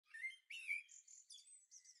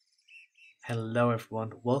Hello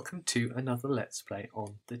everyone, welcome to another Let's Play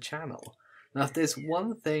on the channel. Now if there's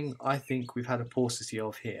one thing I think we've had a paucity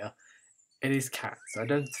of here, it is cats. I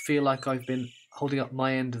don't feel like I've been holding up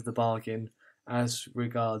my end of the bargain as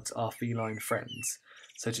regards our feline friends.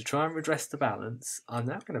 So to try and redress the balance, I'm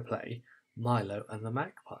now going to play Milo and the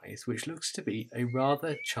Magpies, which looks to be a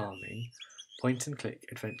rather charming point-and-click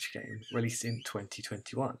adventure game released in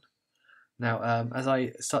 2021. Now, as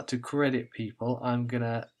I start to credit people, I'm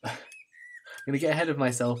gonna get ahead of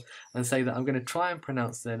myself and say that I'm going to try and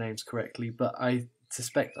pronounce their names correctly, but I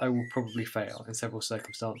suspect I will probably fail in several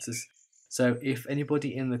circumstances. So if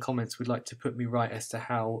anybody in the comments would like to put me right as to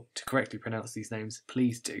how to correctly pronounce these names,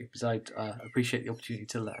 please do, because I'd appreciate the opportunity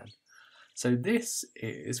to learn. So this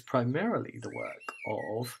is primarily the work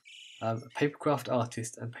of papercraft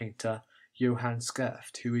artist and painter Johan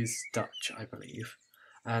Scherft, who is Dutch, I believe.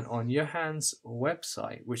 And on Johan's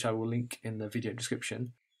website, which I will link in the video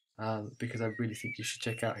description, because I really think you should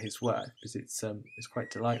check out his work because it's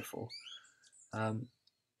quite delightful.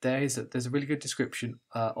 There's a really good description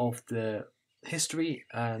of the history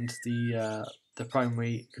and the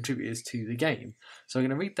primary contributors to the game. So I'm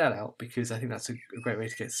going to read that out because I think that's a great way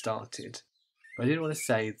to get started. But I did want to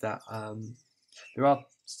say that there are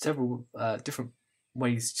several different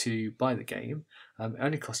ways to buy the game. It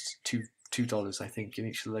only costs $2 I think in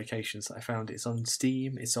each of the locations that I found. It's on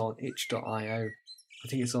Steam, it's on itch.io. I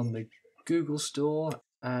think it's on the Google Store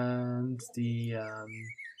and the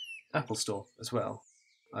Apple Store as well,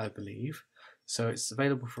 I believe. So it's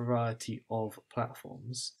available for a variety of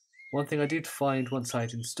platforms. One thing I did find once I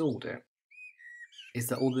had installed it is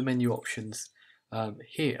that all the menu options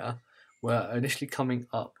here were initially coming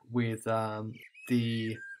up with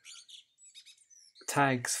the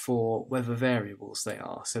tags for whatever variables they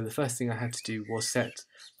are. So the first thing I had to do was set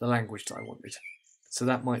the language that I wanted. So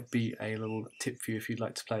that might be a little tip for you if you'd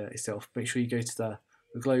like to play that yourself. Make sure you go to the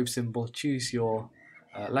globe symbol, choose your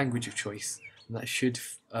language of choice, and that should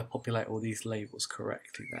populate all these labels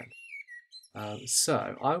correctly then.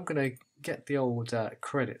 So I'm going to get the old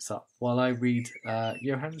credits up while I read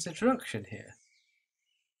Johan's introduction here.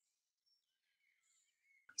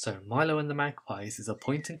 So Milo and the Magpies is a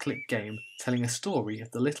point-and-click game telling a story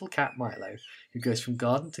of the little cat Milo, who goes from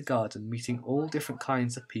garden to garden meeting all different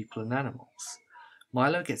kinds of people and animals.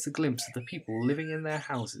 Milo gets a glimpse of the people living in their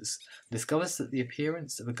houses and discovers that the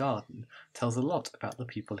appearance of a garden tells a lot about the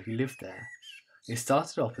people who live there. It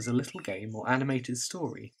started off as a little game or animated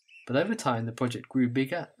story, but over time the project grew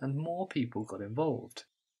bigger and more people got involved.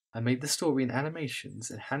 I made the story in animations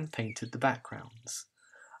and hand-painted the backgrounds.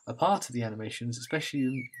 A part of the animations,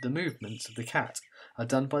 especially the movements of the cat, are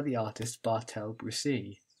done by the artist Bartel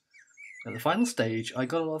Brussy. At the final stage, I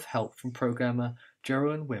got a lot of help from programmer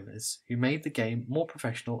Johan Scherft, who made the game more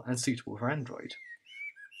professional and suitable for Android.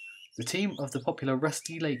 The team of the popular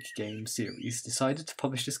Rusty Lake game series decided to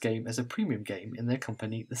publish this game as a premium game in their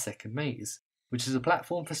company The Second Maze, which is a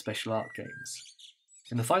platform for special art games.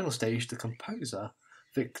 In the final stage, the composer,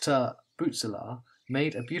 Victor Butzelaar,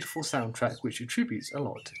 made a beautiful soundtrack which attributes a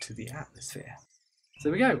lot to the atmosphere. So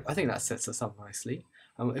there we go, I think that sets us up nicely.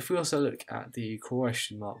 If we also look at the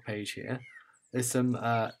question mark page here, there's some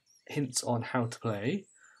hints on how to play.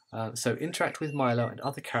 So interact with Milo and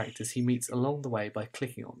other characters he meets along the way by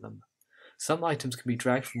clicking on them. Some items can be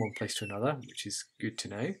dragged from one place to another, which is good to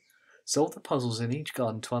know. Solve the puzzles in each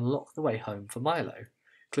garden to unlock the way home for Milo.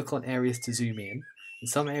 Click on areas to zoom in. In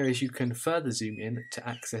some areas you can further zoom in to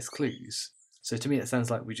access clues. So to me it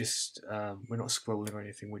sounds like we're not scrolling or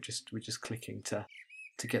anything, we're just clicking to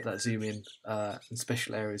get that zoom in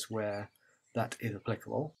special areas where that is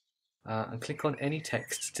applicable. And click on any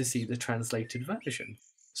text to see the translated version.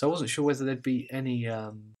 So I wasn't sure whether there'd be any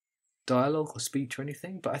dialogue or speech or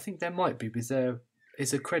anything, but I think there might be because there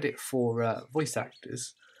is a credit for voice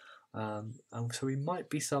actors, and so we might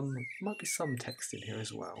be some text in here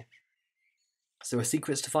as well. So there are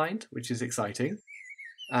secrets to find, which is exciting,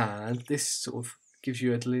 and this sort of gives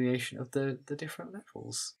you a delineation of the different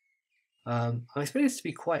levels. I expect this to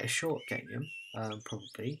be quite a short game,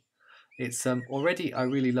 probably. It's already I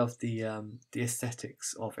really love the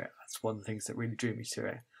aesthetics of it. That's one of the things that really drew me to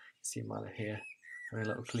it. You see Milo here having a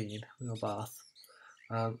little clean, a little bath.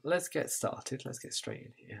 Let's get started. Let's get straight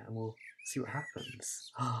in here and we'll see what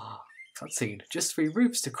happens. Ah, cutscene. Just 3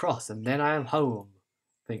 roofs to cross and then I am home,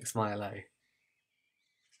 thinks Milo.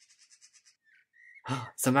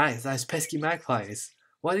 Those pesky magpies.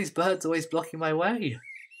 Why are these birds always blocking my way?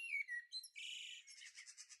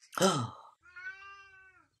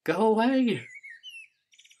 Go away!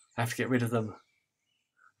 I have to get rid of them.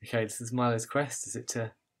 Okay, this is Milo's quest. Is it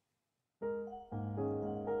to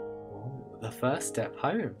The first step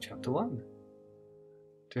home, chapter 1.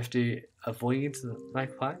 Do we have to avoid the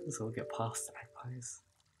magpies or get past the magpies?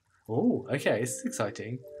 Oh, okay, this is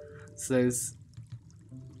exciting. So there's...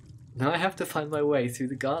 Now I have to find my way through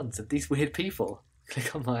the gardens of these weird people.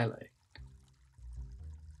 Click on Milo.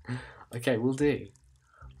 Okay, we'll do.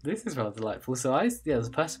 This is rather delightful. So yeah, there's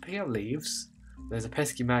a person picking up leaves. There's a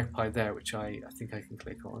pesky magpie there, which I think I can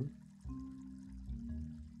click on.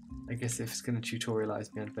 I guess if it's going to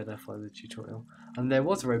tutorialise me, I'd better follow the tutorial. And there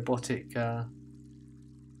was a robotic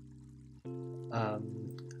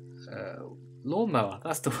lawnmower.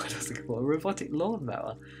 That's the word I was looking for. A robotic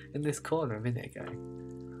lawnmower in this corner a minute ago.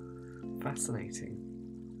 Fascinating.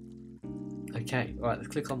 Okay, alright, let's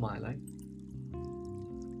click on Milo.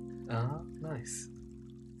 Ah, nice.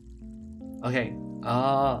 Okay,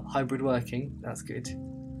 hybrid working, that's good.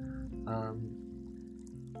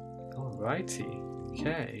 Alrighty,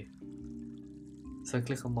 okay. So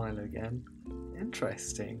click on Milo again.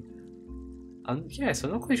 Interesting. Yeah, so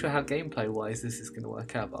I'm not quite sure how gameplay wise this is going to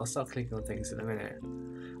work out, but I'll start clicking on things in a minute.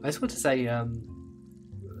 I just want to say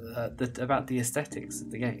about the aesthetics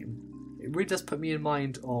of the game. It really does put me in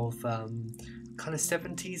mind of kind of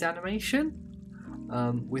 70s animation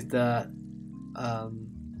with the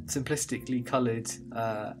simplistically coloured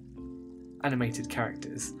animated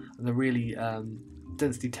characters and the really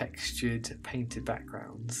densely textured painted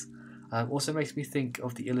backgrounds. Also makes me think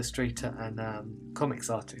of the illustrator and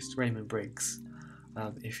comics artist Raymond Briggs,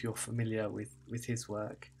 if you're familiar with his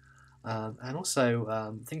work. And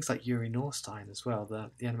also things like Yuri Norstein as well,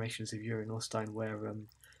 the animations of Yuri Norstein, where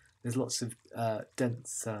there's lots of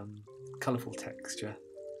dense, colourful texture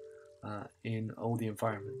in all the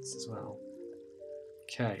environments as well.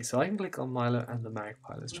 Okay, so I can click on Milo and the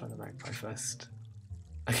magpie. Let's try the magpie first.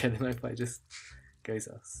 Okay, the magpie just goes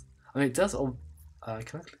us. I mean, it does... can I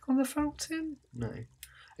click on the fountain? No.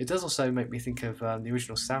 It does also make me think of the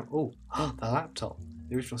original the laptop.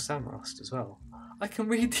 The original Samrost as well. I can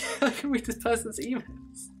read this person's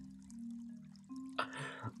emails.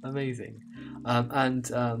 Amazing.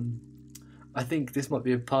 I think this might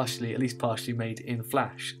be at least partially made in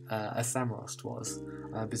Flash, as Samrost was,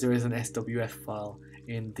 because there is an SWF file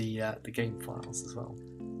in the game files as well.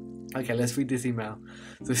 Okay, let's read this email.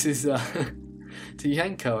 So this is to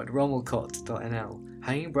Yanko at rommelcott.nl.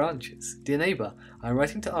 Hanging branches. Dear neighbour, I'm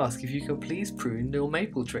writing to ask if you can please prune your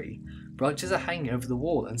maple tree. Branches are hanging over the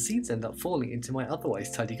wall and seeds end up falling into my otherwise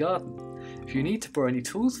tidy garden. If you need to borrow any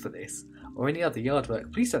tools for this, or any other yard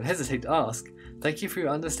work, please don't hesitate to ask. Thank you for your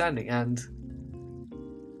understanding and...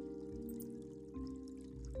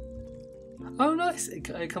 Oh nice,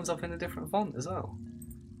 it comes up in a different font as well.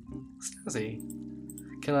 Snazzy.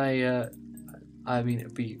 Can I mean,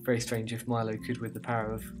 it'd be very strange if Milo could, with the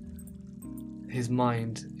power of his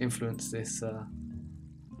mind, influence this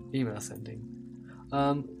email sending.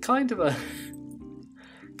 Kind of a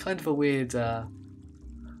weird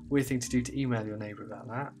thing to do to email your neighbour about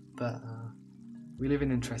that, but we live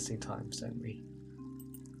in interesting times, don't we?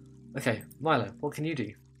 Okay, Milo, what can you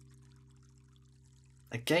do?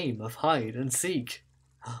 A game of hide and seek.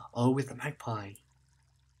 Oh, with the magpie.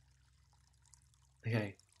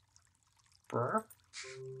 Okay. Brr.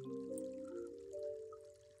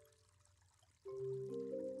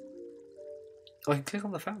 Oh, I can click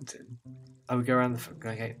on the fountain. Oh, we go around the fountain.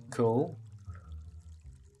 Okay, cool.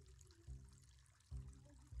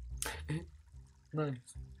 Nice.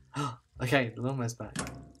 Okay, the lawnmower's back.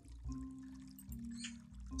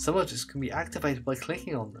 Some objects can be activated by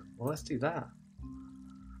clicking on them. Well, let's do that.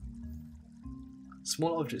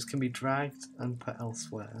 Small objects can be dragged and put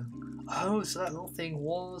elsewhere. Oh, so that little thing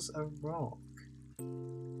was a rock.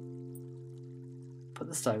 Put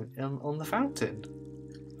the stone on the fountain.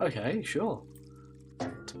 Okay, sure.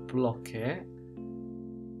 To block it.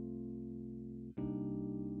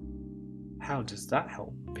 How does that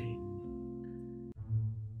help me?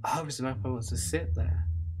 Oh, because the magpie wants to sit there.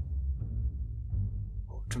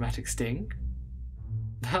 Oh, dramatic sting?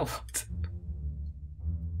 Now what?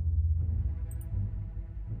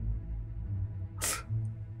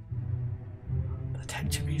 The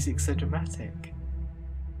tension music's so dramatic.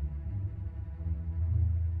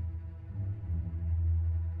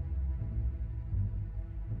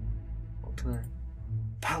 What can I...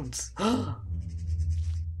 Pounce!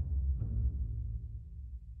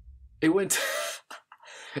 It went...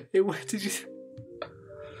 It went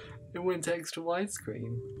to extra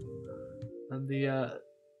widescreen, and the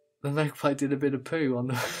magpie did a bit of poo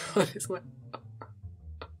on its way.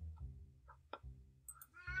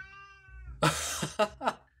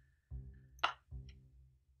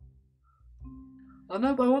 Oh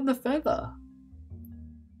no, but I want the feather.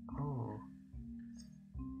 Oh,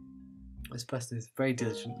 this person is very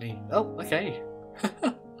diligently. Oh, okay.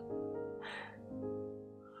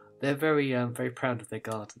 They're very proud of their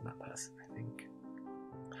garden, that person, I think.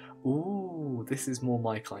 Ooh, this is more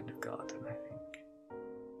my kind of garden, I think.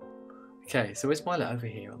 Okay, so where's Milo? Over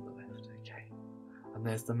here on the left, okay. And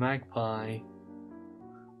there's the magpie.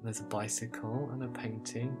 There's a bicycle and a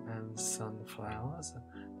painting and sunflowers.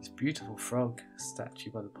 This beautiful frog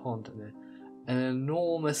statue by the pond and an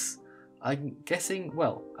enormous, I'm guessing,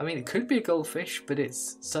 well, I mean it could be a goldfish, but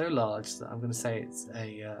it's so large that I'm going to say it's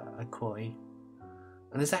a koi.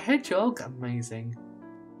 And there's a hedgehog, amazing.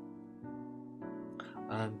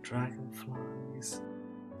 And dragonflies,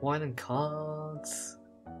 wine and cards,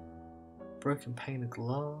 broken pane of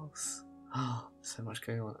glass. Ah, so much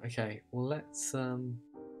going on. Okay, well let's see what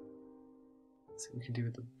we can do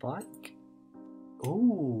with the bike.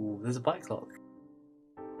 Oh, there's a bike lock.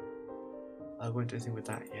 I won't do anything with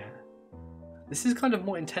that yet. This is kind of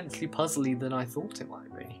more intensely puzzly than I thought it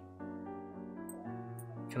might be.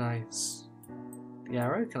 Can I... the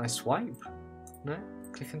arrow? Can I swipe? No?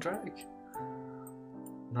 Click and drag?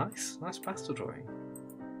 Nice pastel drawing.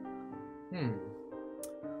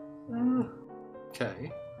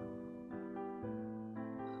 Okay.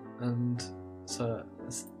 And so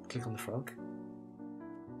let's click on the frog.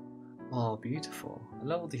 Oh, beautiful. I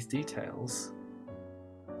love all these details.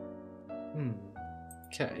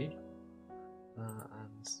 Okay.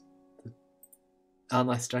 And our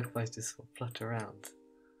nice dragonflies just sort of flutter around.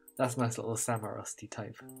 That's a nice little Samarusty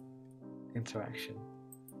type interaction.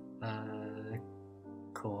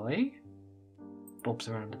 Koi bobs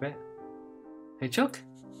around a bit. Hey Chuck.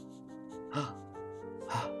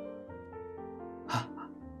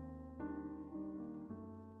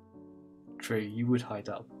 True, you would hide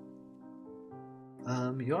up.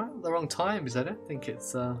 You're at the wrong times. I don't think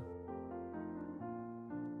it's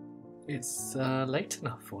late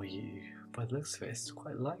enough for you. By the looks of it, it's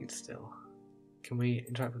quite light still. Can we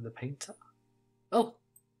interact with the painter? Oh,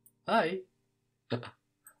 hi. I'm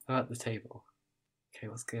at the table. Okay,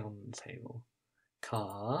 what's going on the table?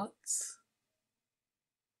 Cards.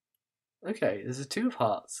 Okay, there's a 2 of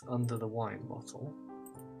hearts under the wine bottle.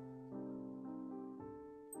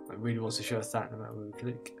 It really wants to show us that no matter where we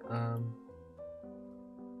click.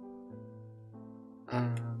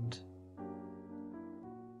 And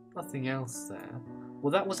nothing else there.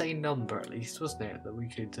 Well, that was a number at least, wasn't it? That we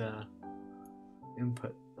could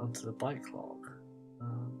input onto the bike log.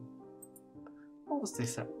 What's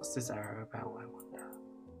this arrow about, I wonder?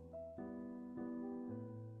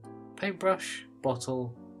 Paintbrush,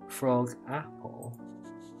 bottle, frog, apple.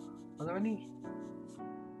 Are there any?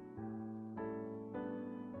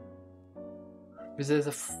 Because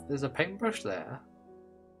there's a paintbrush there.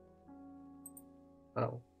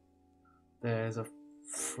 Oh. There's a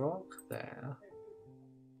frog there.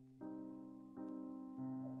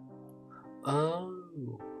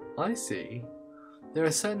 Oh, I see. There are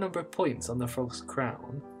a certain number of points on the frog's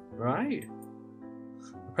crown, right?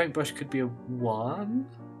 The paintbrush could be a 1,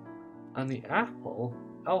 and the apple.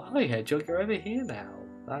 Oh, hi Hedgehog, you're over here now.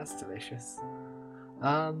 That's delicious.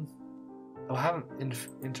 Oh, I haven't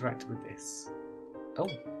interacted with this. Oh,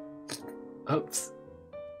 oops.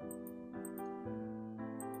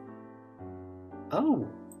 Oh,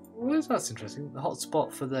 well, that's interesting. The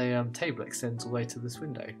hotspot for the table extends all the way to this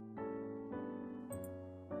window.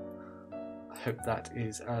 I hope that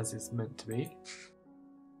is as it's meant to be.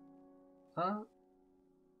 Alright.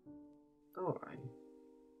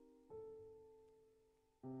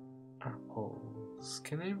 Apples.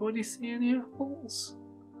 Can anybody see any apples?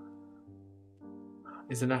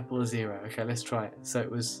 Is an apple a 0? Okay, let's try it. So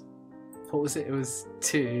it was, what was it? It was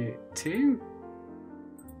 2?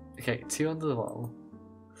 Okay, 2 under the bottle.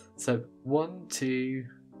 So 1, 2,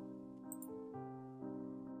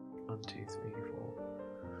 1, 2, 3, 4.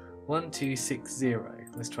 1, 2, 6, 0.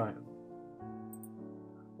 Let's try it.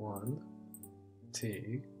 1,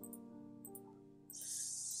 2,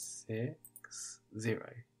 6, 0.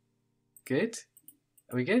 Good?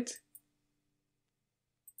 Are we good?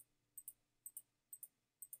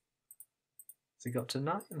 So we got to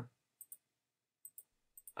 9.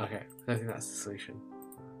 Okay, I think that's the solution.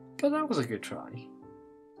 But that was a good try.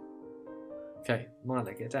 Okay,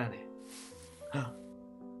 Milo, get down here.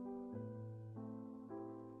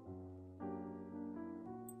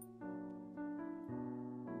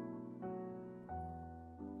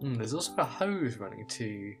 There's also a hose running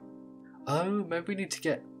too. Oh, maybe we need to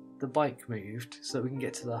get the bike moved so that we can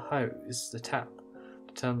get to the hose, the tap,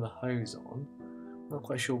 to turn the hose on. Not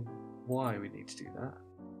quite sure why we need to do that.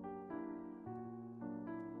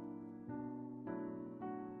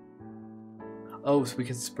 Oh, so we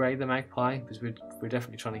can spray the magpie, because we're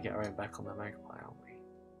definitely trying to get our own back on the magpie, aren't we?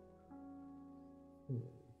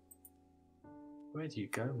 Where do you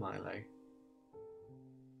go, Milo?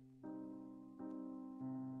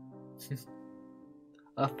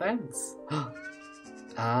 A fence!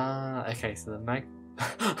 Ah, okay, so the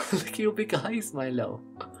look at your big eyes, Milo!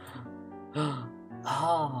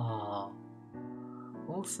 Ah,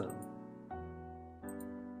 awesome.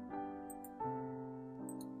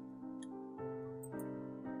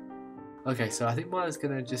 Okay, so I think Milo's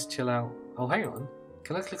gonna just chill out. Oh, hang on.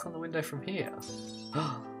 Can I click on the window from here?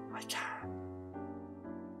 I can.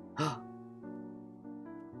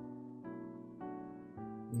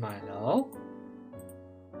 Milo?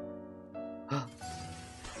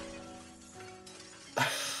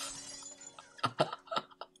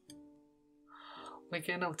 We're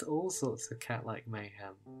getting up to all sorts of cat-like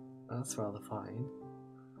mayhem. That's rather fine.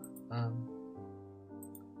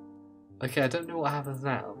 Okay, I don't know what happens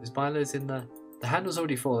now. Because Milo's in the handle's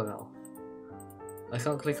already fallen off. I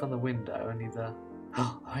can't click on the window. I need the...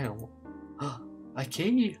 Oh, hang on. A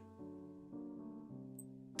key?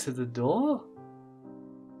 To the door?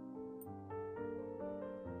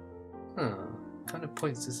 Huh. Kind of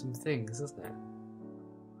points to some things, doesn't it?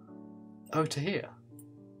 Oh, to here.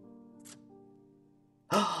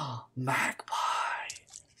 Magpie!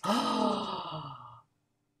 Oh,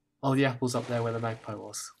 the apple's up there where the magpie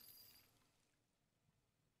was.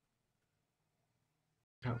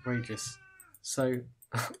 Outrageous. So,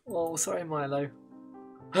 oh, sorry, Milo.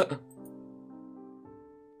 Can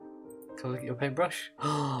I look at your paintbrush?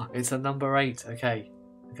 It's a number 8. Okay,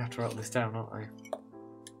 I have to write this down, aren't I?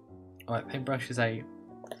 Alright, paintbrush is 8.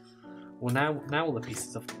 Well, now all the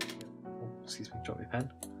pieces are... Oh, excuse me, drop my pen.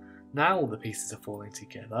 Now all the pieces are falling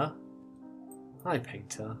together. Hi,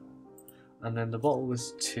 painter. And then the bottle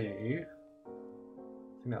was 2. I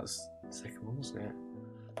think that was the second one, wasn't it?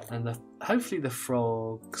 And hopefully the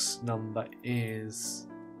frog's number is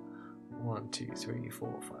 1, 2, 3,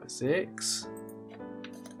 4, 5, 6.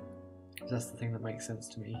 That's the thing that makes sense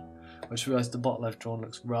to me. I just realised the bottle I've drawn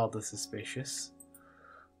looks rather suspicious.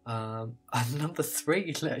 And number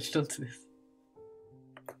 3 latched onto this.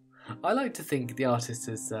 I like to think the artist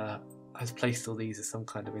has placed all these as some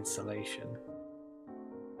kind of installation.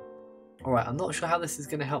 Alright, I'm not sure how this is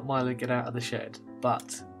going to help Milo get out of the shed,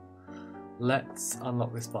 but let's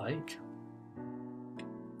unlock this bike.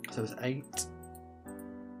 So it's 8.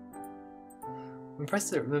 I'm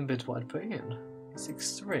impressed that it remembered what I'd put in.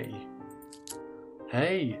 6-3.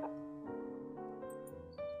 Hey!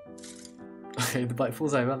 Okay, the bike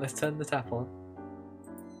falls over. Let's turn the tap on.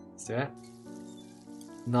 Let's do it.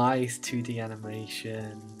 Nice 2D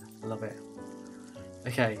animation. Love it.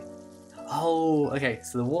 Okay. Oh, okay.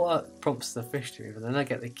 So the water prompts the fish to move, and then I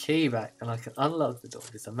get the key back, and I can unlock the door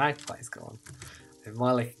because the magpie's gone. And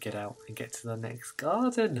Milo can get out and get to the next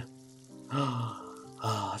garden.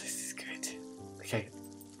 Oh, this is good. Okay,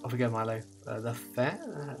 off we go, Milo. The fair?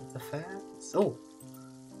 The fair? Oh!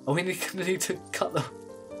 Oh, we need to cut them.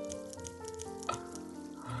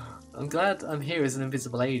 I'm glad I'm here as an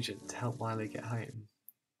invisible agent to help Milo get home.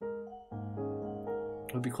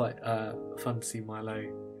 It would be quite fun to see Milo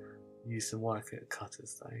use some wire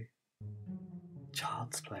cutters though.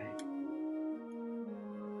 Child's play.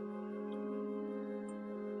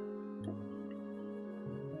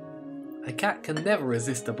 A cat can never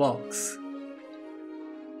resist a box.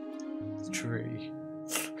 It's true.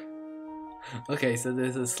 Okay, so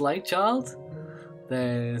there's a sleigh child.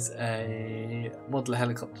 There's a model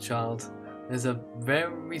helicopter child. There's a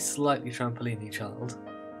very slightly trampoline-y child.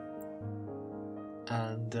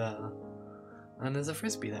 And there's a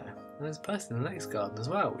frisbee there. And there's a person in the next garden as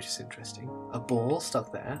well, which is interesting. A ball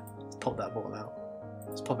stuck there. Let's pop that ball out.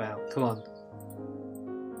 Let's pop it out. Come on.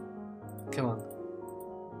 Come on.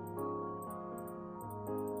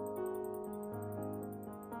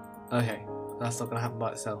 Okay, that's not going to happen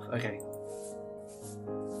by itself. Okay.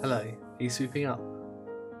 Hello. Are you swooping up?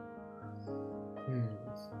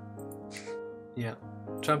 Yeah.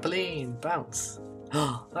 Trampoline! Bounce!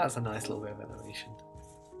 Oh, that's a nice little bit of animation.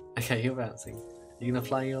 Okay, you're bouncing. You gonna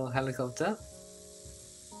fly your helicopter?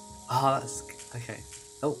 Oh, that's... okay.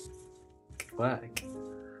 Oh. Good work.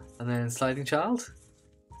 And then sliding child?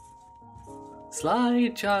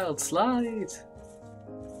 Slide, child, slide!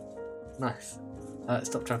 Nice.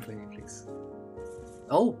 Stop trampolining, please.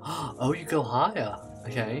 Oh! Oh, you go higher!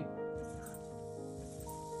 Okay.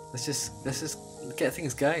 Let's just get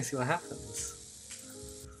things going, see what happens.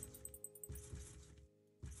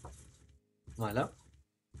 Milo?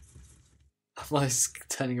 Milo's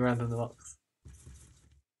turning around in the box.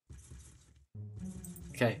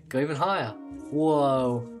 Okay, go even higher.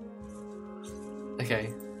 Whoa.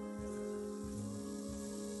 Okay.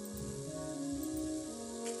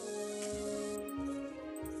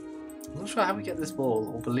 I'm not sure how we get this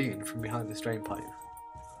ball or balloon from behind this drain pipe.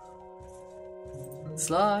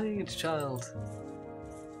 Slide, child.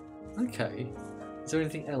 Okay. Is there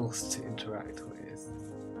anything else to interact with?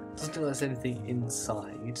 Doesn't look like there's anything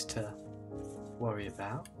inside to worry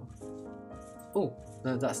about. Oh,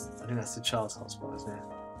 no, I think that's the child's hotspot, isn't it?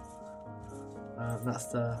 That's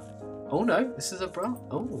the... Oh no, this is a bra.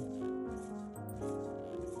 Oh.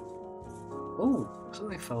 Oh,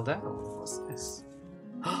 something fell down. What's this?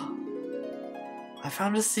 I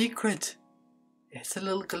found a secret. It's a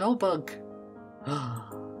little glow bug.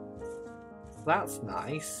 That's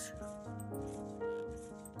nice.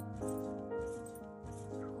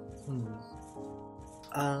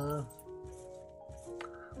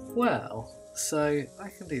 Well, so I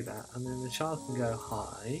can do that, and then the child can go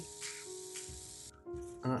high,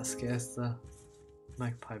 and that scares the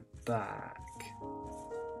magpie back.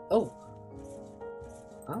 Oh!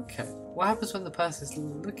 Okay. What happens when the person's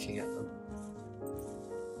looking at the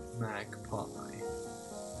magpie?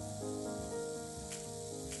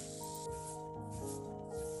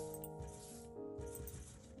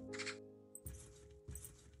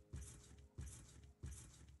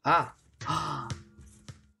 Ah!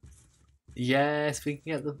 Yes, we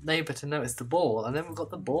can get the neighbour to notice the ball, and then we've got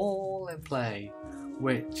the ball in play,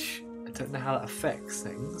 which I don't know how that affects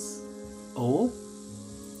things. Oh!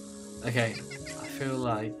 Okay, I feel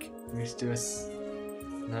like we need to do a...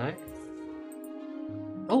 No?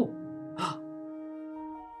 Oh!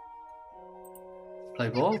 Play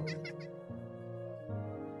ball.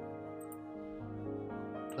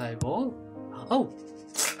 Play ball. Oh!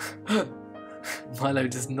 Milo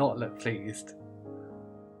does not look pleased.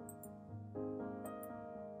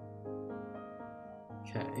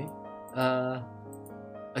 Okay.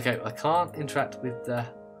 Okay, I can't interact with the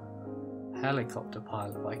helicopter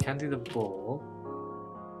pilot, but I can do the ball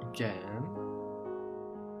again.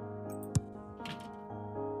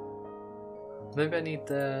 Maybe I need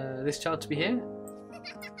this child to be here.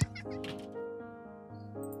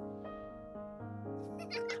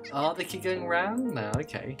 Oh, they keep going round now.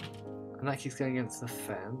 Okay, and that keeps going against the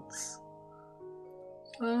fence.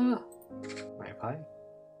 Magpie.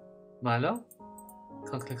 Milo.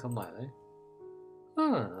 Can't click on Milo.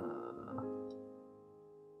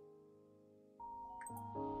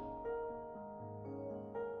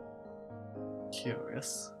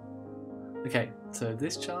 Curious. Okay, so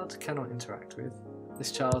this child cannot interact with.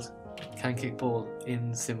 This child can kick ball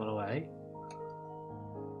in similar way.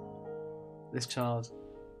 This child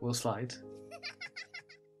will slide.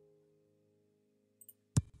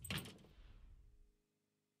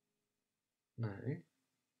 No.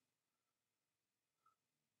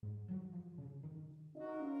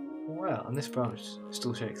 Well, and this branch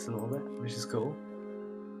still shakes a little bit, which is cool.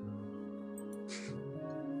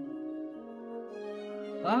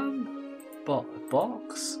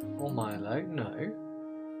 Box or Milo? No.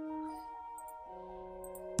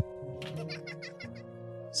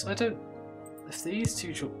 So I don't... If these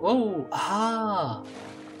two... Oh! Ah!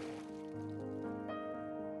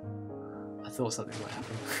 I thought something might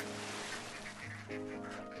happen.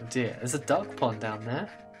 Oh dear, there's a duck pond down there.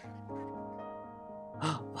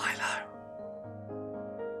 Oh, Milo!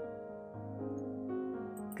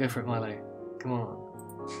 Go for it, Milo. Come on.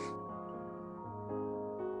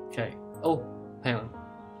 Okay. Oh, hang on.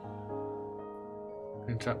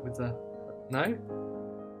 Interact with the... No?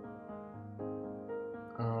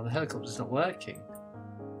 Oh, the helicopter's not working.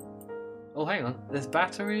 Oh, hang on. There's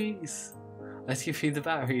batteries. Let's give you the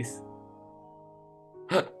batteries.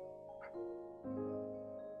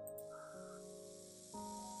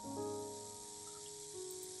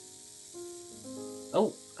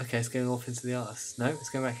 Oh, okay, it's going off into the arse. No, it's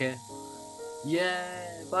going back here.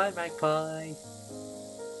 Yeah, bye, magpie.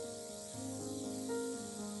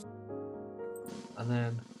 And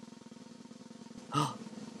then... Oh!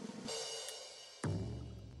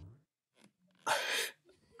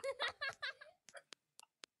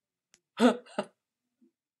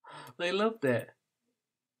 They loved it.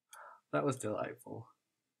 That was delightful.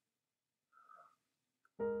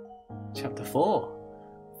 Chapter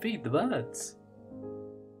 4. Feed the birds.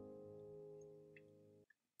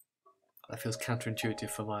 That feels counterintuitive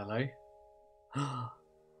for Milo.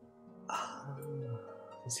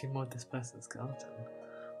 You see more of this person's garden.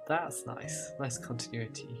 That's nice. Nice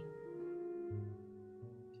continuity.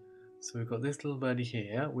 So we've got this little birdie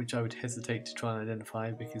here, which I would hesitate to try and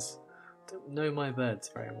identify because I don't know my birds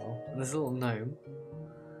very well. And there's a little gnome.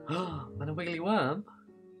 And a wiggly worm.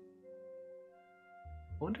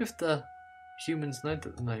 I wonder if the humans know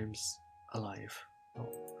that the gnome's alive. Oh,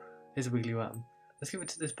 here's a wiggly worm. Let's give it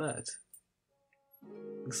to this bird.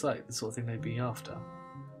 Looks like the sort of thing they'd be after.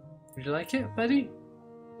 Would you like it, Betty?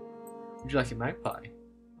 Would you like it, Magpie?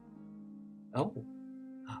 Oh,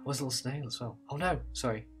 what's a little snail as well? Oh no,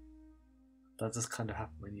 sorry. That does kind of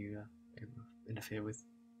happen when you interfere with.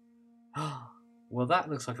 Well, that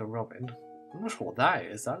looks like a robin. I'm not sure what that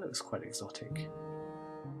is. That looks quite exotic.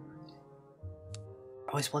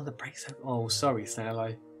 Oh, it's one that breaks out. Oh, sorry, snail.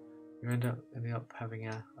 You ending up having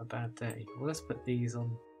a bad day. Well, let's put these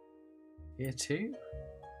on here too.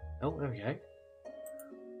 Oh, there we go.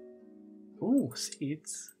 Ooh,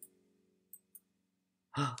 seeds.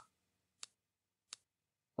 Oh,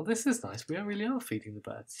 this is nice. We really are feeding the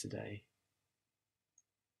birds today.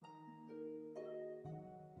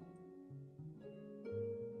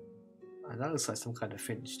 And that looks like some kind of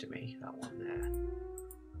finch to me, that one there.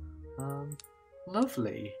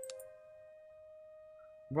 Lovely.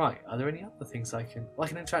 Right, are there any other things I can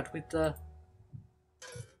interact with the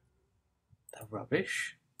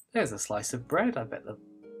rubbish? There's a slice of bread. I bet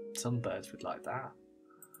some birds would like that.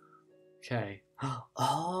 Okay.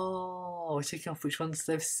 Oh, we're taking off which ones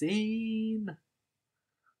they've seen.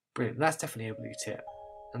 Brilliant. That's definitely a blue tip.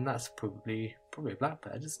 And that's probably a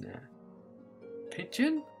blackbird, isn't it?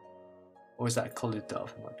 Pigeon? Or is that a collared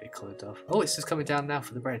dove? It might be a collared dove. Oh, it's just coming down now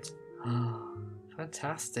for the bread.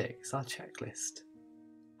 Fantastic. It's our checklist.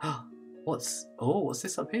 What's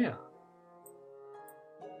this up here?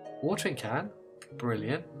 Watering can.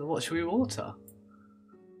 Brilliant. What should we water?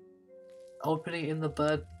 Oh, we're putting it in the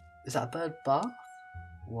bird. Is that a bird bath?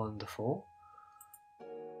 Wonderful.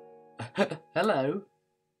 Hello.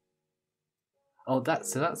 Oh,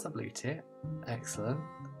 that's a blue tip. Excellent.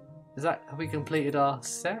 Have we completed our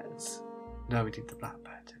sets? No, we did the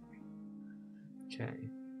blackbird, didn't we? Okay.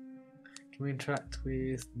 Can we interact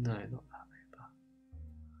with? No, not that paper.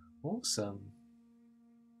 Awesome.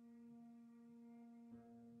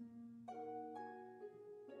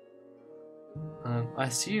 I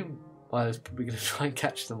assume Milo's probably going to try and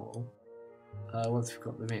catch them all once we've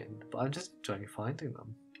got them in, but I'm just enjoying finding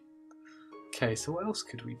them. Okay, so what else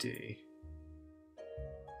could we do?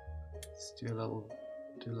 Let's do a little.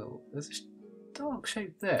 There's a dark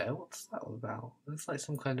shape there. What's that all about? It's like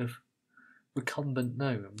some kind of recumbent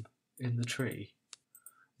gnome in the tree.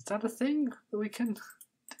 Is that a thing that we can do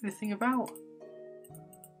anything about?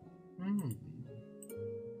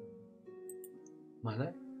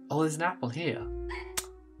 Milo? Oh, there's an apple here.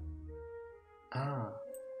 Ah.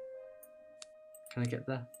 Can I get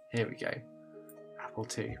there? Here we go. Apple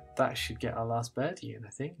 2. That should get our last birdie in, I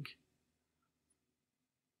think.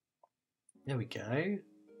 There we go.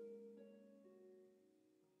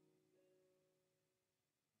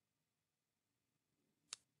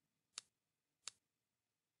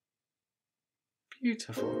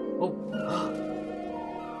 Beautiful.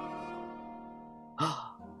 Oh.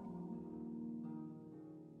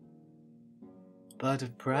 Bird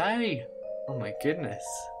of prey. Oh my goodness.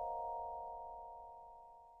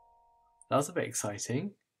 That was a bit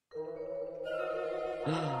exciting.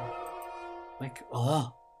 Oh.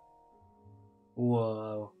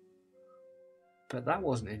 Whoa. But that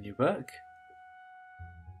wasn't in your book.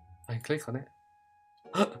 I can click on it.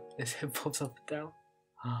 Its head pops up and down.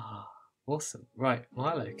 Awesome. Right,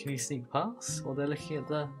 Milo, can you sneak past while they're looking at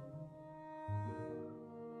the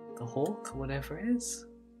hawk or whatever it is?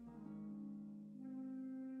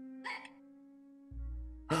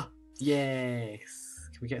 Yes!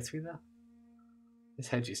 Can we get through that? This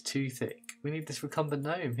hedge is too thick. We need this recumbent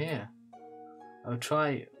gnome here. I'll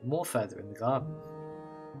try more further in the garden.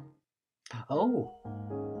 Oh!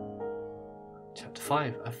 Chapter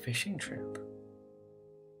 5, a fishing trip.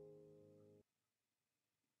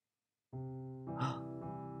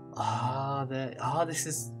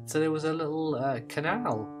 So there was a little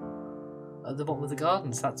canal at the bottom of the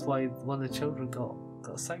garden, so that's why one of the children got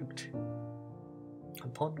soaked. A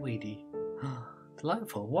pondweedy.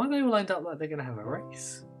 Delightful. Why are they all lined up like they're going to have a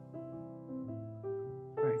race?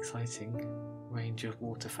 Very exciting range of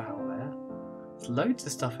waterfowl there. There's loads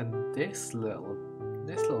of stuff in this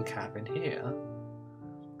little cabin here.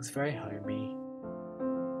 It's very homey.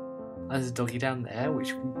 There's a doggy down there,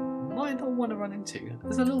 which we might not want to run into.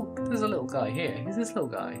 There's a little guy here. Who's this little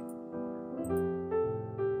guy?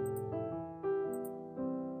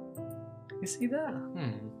 You see that?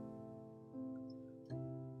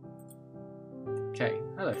 Okay,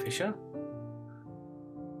 hello Fisher.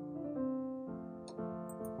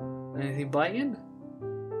 Anything biting?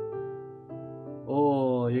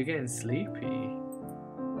 Oh, you're getting sleepy.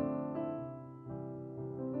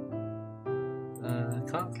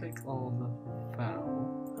 Can't click on the fowl.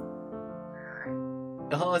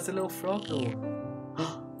 Oh, it's a little froggle.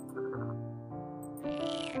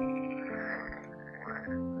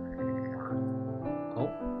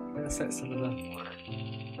 Oh, Let's set some of the...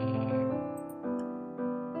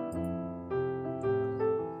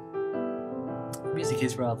 Music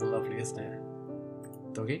is rather lovely, isn't it?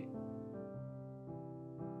 Doggy?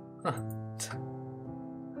 Huh.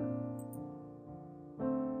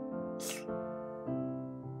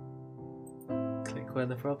 Click where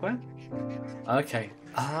the frog went? Okay.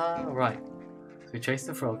 Ah, right. So we chase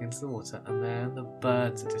the frog into the water and then the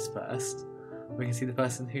birds are dispersed. We can see the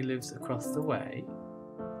person who lives across the way.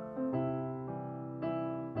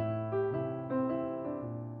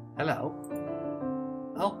 Hello.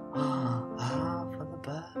 Oh, for the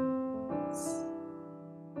birds.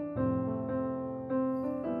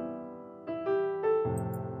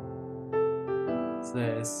 So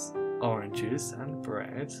there's oranges and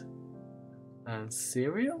bread and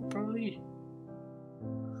cereal, probably,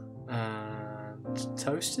 and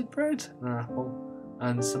toasted bread, an apple,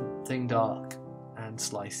 and something dark and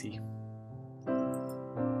slicey.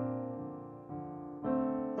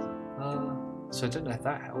 So I don't know if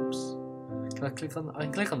that helps. Can I click on? I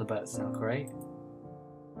can click on the birds now. Great.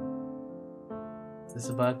 Is this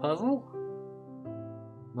a bird puzzle?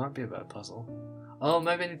 Might be a bird puzzle. Oh,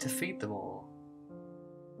 maybe I need to feed them all.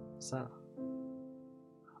 What's that?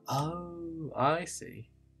 Oh, I see.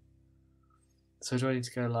 So do I need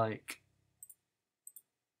to go like?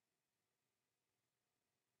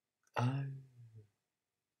 Oh.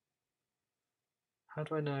 How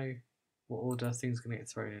do I know what order things are going to get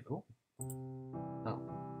thrown in? Oh. Oh.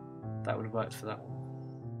 That would have worked for that one.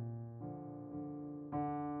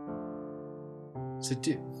 So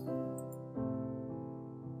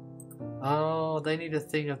oh, they need a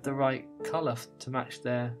thing of the right colour to match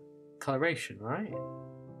their coloration, right?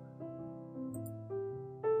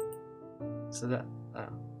 So that.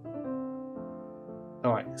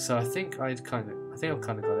 All right. So I think I've kind of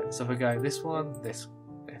got it. So if I go this one, this.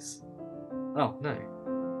 Oh no,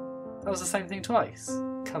 that was the same thing twice.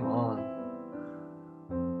 Come on.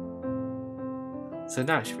 So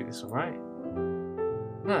now it should be this one, right?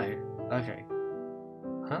 No. Okay.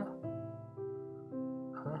 Huh?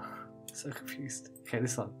 So confused. Okay,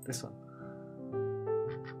 this one.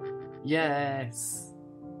 Yes.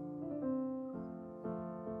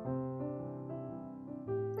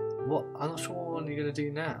 What? I'm not sure what one you're gonna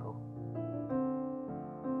do now.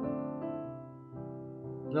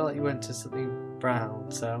 I feel like you went to something brown,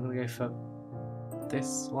 so I'm gonna go for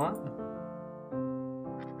this one.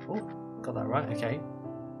 Oh, got that right. Okay.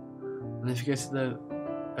 And if you go to the,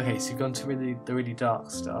 okay, so you've gone to the really dark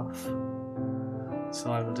stuff. So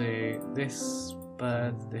I will do this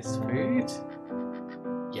bird, this food.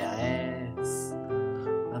 Yes.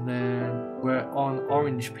 And then we're on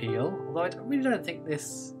orange peel. Although I really don't think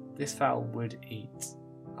this fowl would eat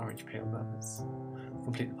orange peel. But let's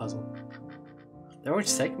complete the puzzle. They're orange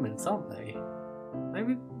segments, aren't they?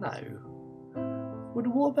 Maybe no. Would a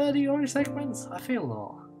water bird eat orange segments? I feel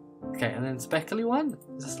not. Okay, and then speckly one.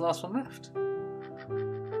 Is this the last one left?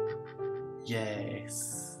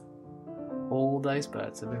 Yes. All those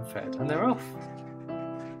birds have been fed, and they're off.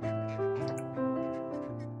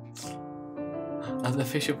 And the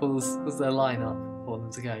fisher pulls their line up for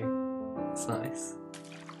them to go. It's nice.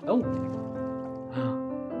 Oh!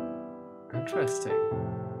 Interesting.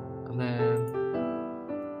 And then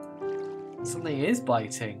something is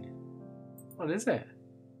biting. What is it?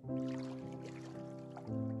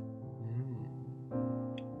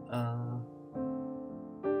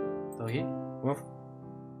 Doggy? Woof.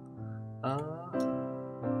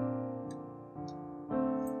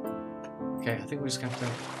 Okay, I think we're just going to have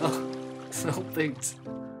to... Oh, it's not boot.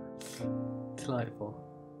 Delightful.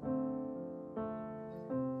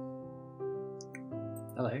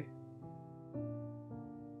 Hello.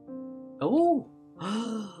 Oh!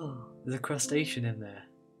 There's a crustacean in there.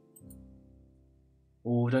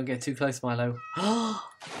 Oh, don't get too close, Milo.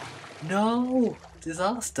 No!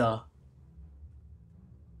 Disaster!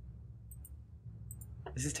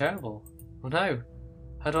 This is terrible. Oh no!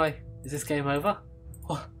 How do I... Is this game over?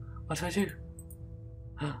 What do I do?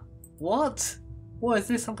 What? What is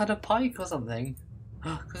this? Some kind of pike or something?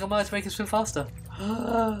 Click on Milo to make it swim faster.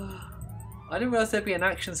 I didn't realise there'd be an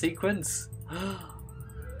action sequence.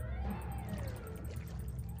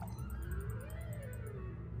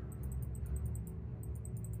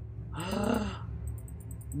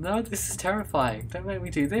 No, this is terrifying. Don't make me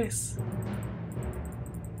do this.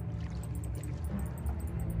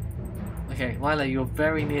 Okay, Milo, you're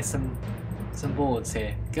very near some boards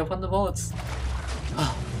here. Get up on the boards.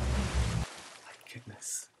 Oh, my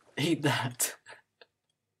goodness. Eat that.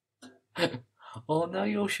 Oh no,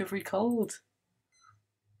 you're shivery cold.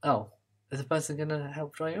 Oh, is the person going to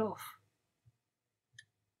help dry you off?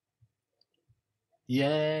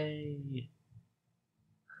 Yay!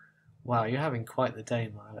 Wow, you're having quite the day,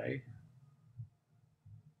 Milo.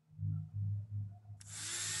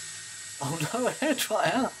 Oh no, a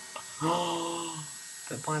hairdryer!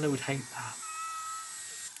 But Milo would hate that.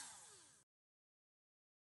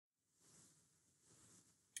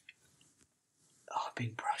 Oh,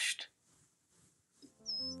 being brushed.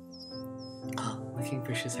 The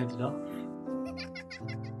kingfisher's headed off.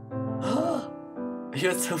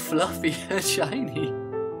 You're so fluffy and shiny.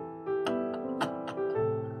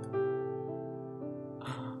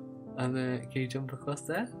 And then, can you jump across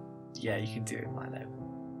there? Yeah, you can do it, Milo.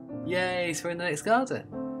 Yay, so we're in the next garden.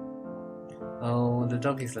 Oh, the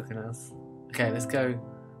doggy's looking at us. Okay, let's go.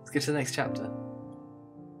 Let's get to the next chapter.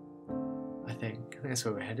 I think that's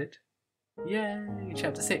where we're headed. Yay,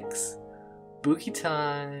 chapter 6. Boogie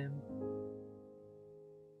time.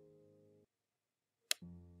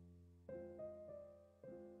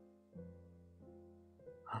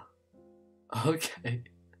 Okay,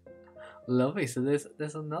 lovely. So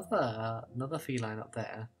there's another feline up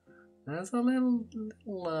there. There's a little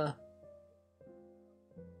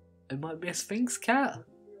it might be a Sphinx cat,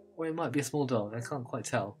 or it might be a small dog. I can't quite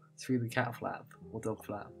tell through the cat flap or dog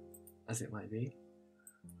flap, as it might be.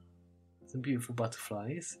 Some beautiful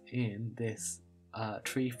butterflies in this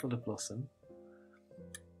tree full of blossom.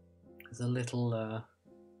 There's a little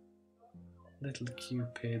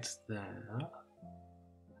cupid there.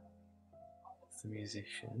 The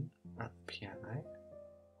musician at the piano.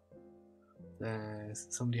 There's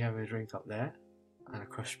somebody having a drink up there, and a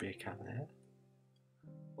crushed beer can there.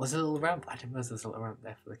 Was there a little ramp? I didn't realize there's a little ramp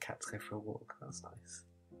there for the cat to go for a walk. That's nice.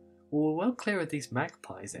 Well, we're well clear of these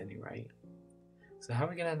magpies at any rate. So how are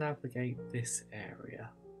we going to navigate this area?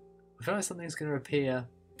 I feel like something's going to appear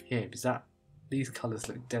here because these colours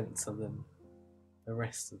look denser than the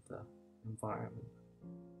rest of the environment.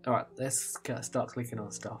 Alright, let's start clicking on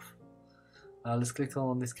stuff. Let's click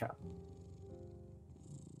on this cat.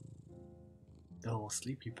 Oh,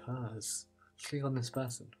 sleepy purrs. Let's click on this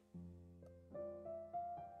person.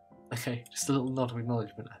 Okay, just a little nod of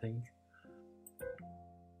acknowledgement, I think.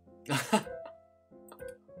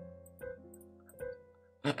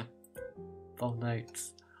 Bomb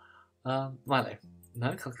notes. Milo.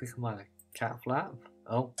 No, can't click on Milo. Cat flap.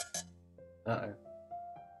 Oh. Uh-oh.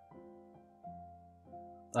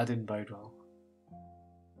 That didn't bode well.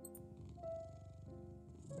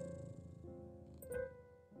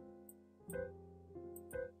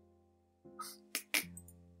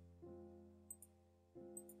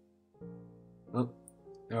 Oh,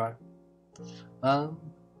 alright. Oh.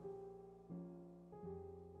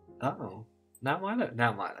 Now Milo.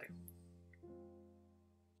 Now Milo.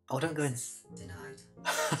 Oh, don't go in. Denied.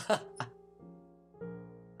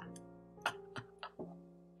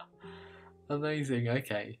 Amazing,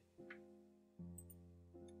 okay.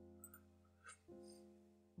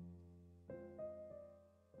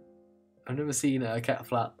 I've never seen a cat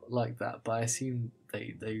flap like that, but I assume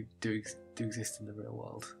they do exist in the real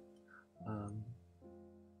world.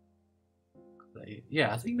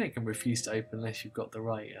 Yeah, I think they can refuse to open unless you've got the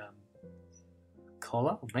right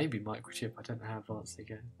collar, or maybe microchip. I don't know how advanced they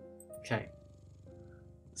go. Okay,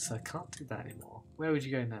 so I can't do that anymore. Where would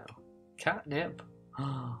you go now? Catnip?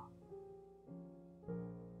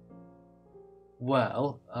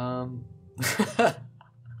 Well, oh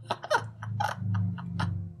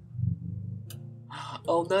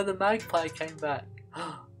no, the magpie came back.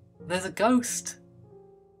 There's a ghost.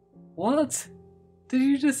 What? Did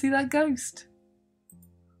you just see that ghost?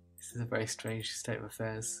 This is a very strange state of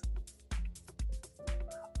affairs.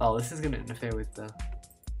 Oh, this is going to interfere with the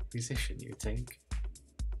musician, you would think.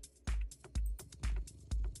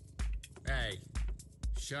 Hey,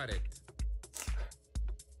 shut it.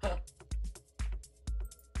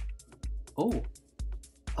 Oh,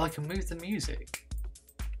 I can move the music.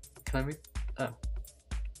 Can I move? Oh.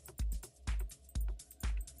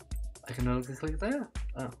 I can no longer click there?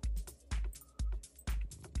 Oh.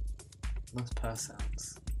 Nice purr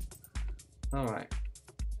sounds. Alright.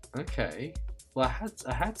 Okay. Well,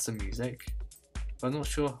 I had some music, but I'm not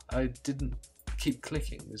sure. I didn't keep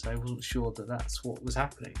clicking because I wasn't sure that that's what was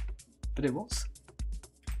happening. But it was.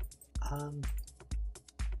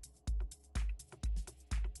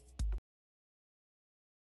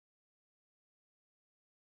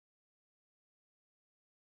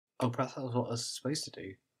 Oh, perhaps that was what I was supposed to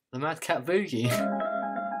do. The Mad Cat Boogie.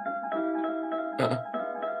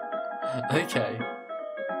 Okay.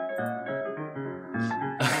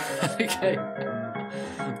 Okay.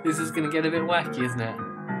 This is gonna get a bit wacky, isn't it?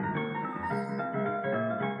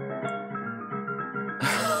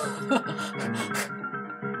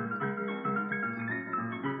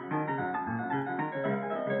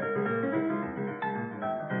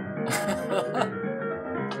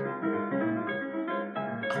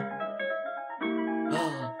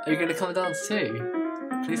 Are you going to come and dance too?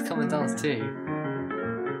 Please come and dance too.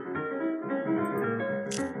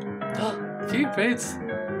 Cupids!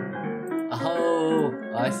 Oh,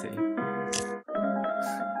 I see.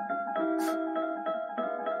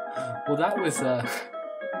 Well, that was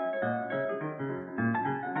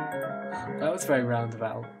very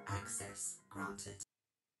roundabout. Access granted.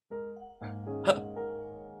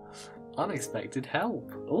 Unexpected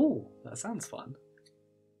help. Oh, that sounds fun.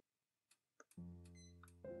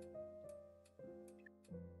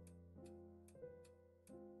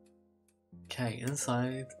 Okay,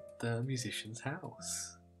 inside the musician's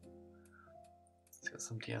house. It's got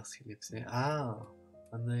somebody else who lives there. Ah,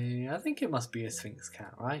 and I think it must be a Sphinx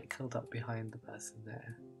cat, right? Curled up behind the person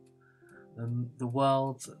there. The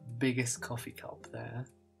world's biggest coffee cup there.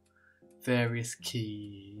 Various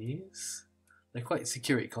keys. They're quite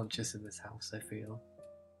security conscious in this house, I feel.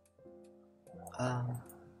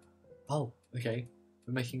 Oh, okay.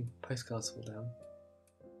 We're making postcards fall down.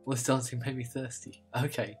 Well, this dancing made me thirsty.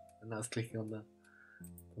 Okay, and that's clicking on the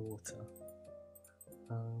water.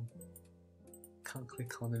 Can't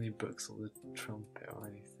click on any books or the trumpet or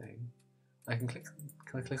anything. Can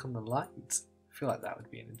I click on the light? I feel like that would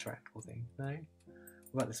be an interactable thing. No?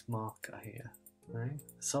 What about this marker here? No?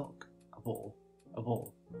 A sock? A ball?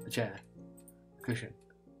 A chair? A cushion?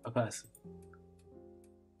 A person?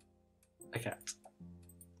 A cat?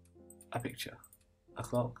 A picture? A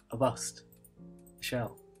clock? A bust? A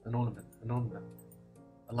shell? An ornament?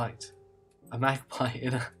 A light? A magpie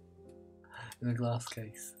in a glass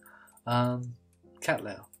case? Cat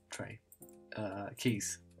layer tray?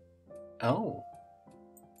 Keys? Oh!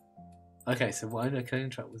 Okay, so I can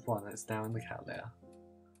interact with one that's now in the cat layer.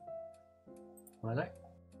 Milo?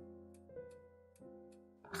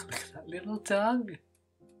 Look at that little tongue!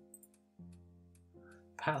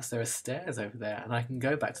 Perhaps there are stairs over there and I can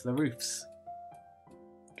go back to the roofs.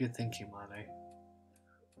 Good thinking, Milo.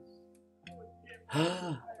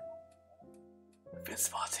 I've been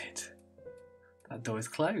spotted. That door is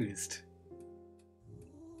closed.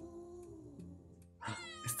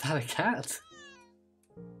 Is that a cat?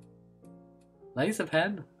 Laser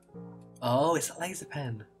pen? Oh, it's a laser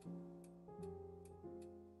pen.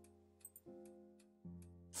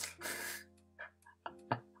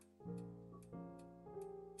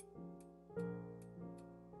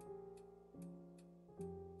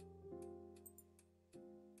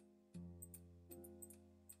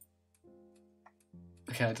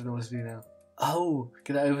 Okay, I don't know what to do now. Oh,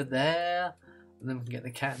 get it over there. And then we can get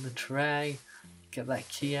the cat in the tray. Get that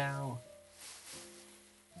key out.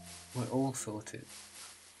 We're all sorted.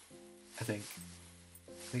 I think.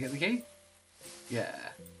 Can I get the key? Yeah.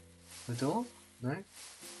 The door? No?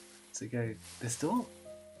 Does it go this door?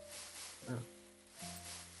 Oh.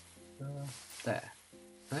 There.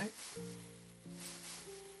 No?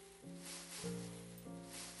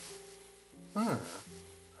 Huh.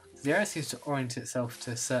 So the area seems to orient itself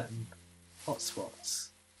to certain hotspots.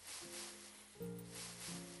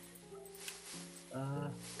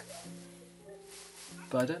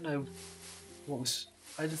 But I don't know what was...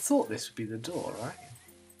 I'd have thought this would be the door, right?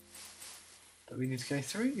 That we need to go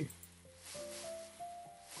through.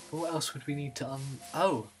 But what else would we need to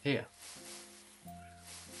Oh, here.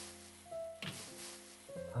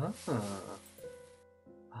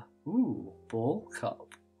 Ooh, ball,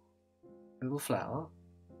 cup, little flower,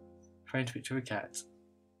 framed picture of a cat,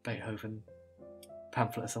 Beethoven,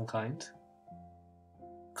 pamphlet of some kind,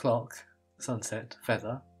 clock, sunset,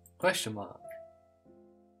 feather, question mark.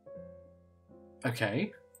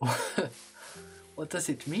 Okay, what does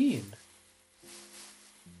it mean?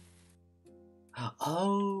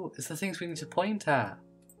 Oh, it's the things we need to point at.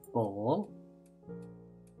 Ball,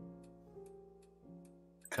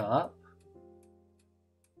 cup,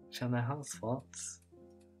 show their hotspots,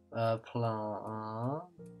 plants,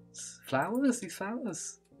 flowers, these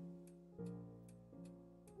flowers.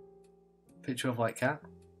 Picture of white cat.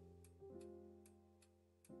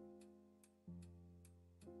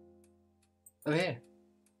 Over here.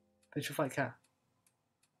 Picture of white cat.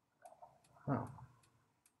 Oh.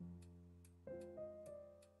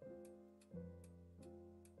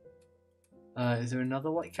 Is there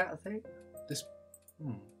another white cat thing? This.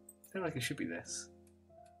 I feel like it should be this.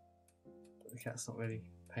 But the cat's not really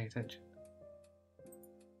paying attention.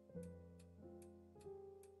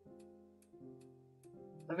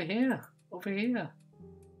 Over here! Over here!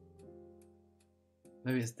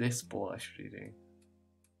 Maybe it's this ball I should be doing.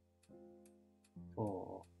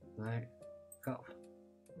 Ball. No. Cup.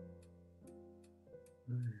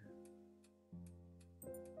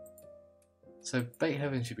 So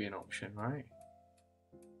Beethoven should be an option, right?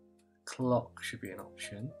 Clock should be an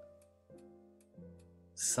option.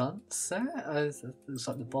 Sunset? It looks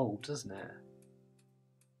like the bulb, doesn't it?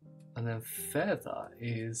 And then feather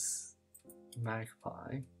is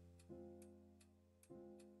magpie.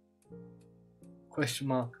 Question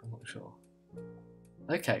mark? I'm not sure.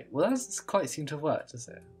 Okay, well that doesn't quite seem to have worked, does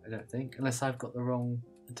it? I don't think. Unless I've got the wrong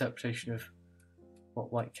interpretation of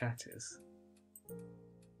what white cat is.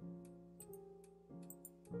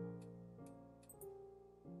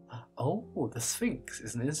 Oh, the Sphinx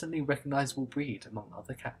is an instantly recognisable breed among the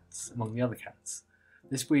other cats.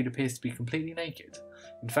 This breed appears to be completely naked.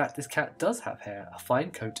 In fact, this cat does have hair, a fine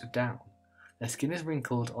coat of down. Their skin is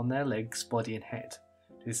wrinkled on their legs, body and head.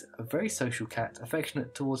 It is a very social cat,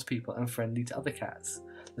 affectionate towards people and friendly to other cats.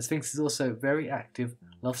 The Sphinx is also very active,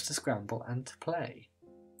 loves to scramble and to play.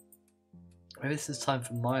 Maybe this is time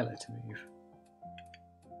for Milo to move.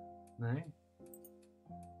 No?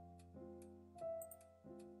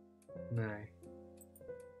 No.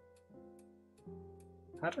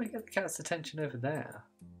 How do I get the cat's attention over there?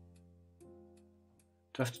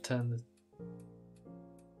 Do I have to turn the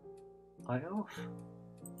light off?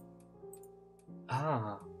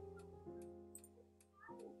 Ah.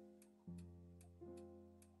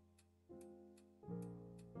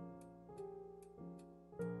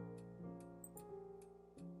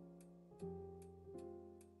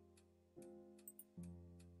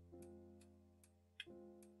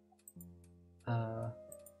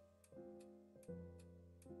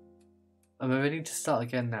 I'm ready to start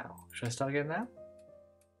again now. Should I start again now?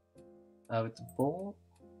 With the ball?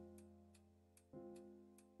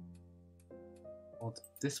 Or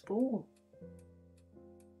this ball?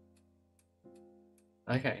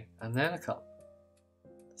 Okay, and then a cup.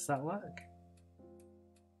 Does that work?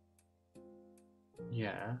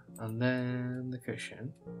 Yeah, and then the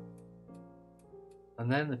cushion.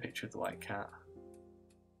 And then the picture of the white cat.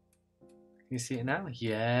 Can you see it now?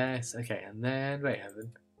 Yes, okay, and then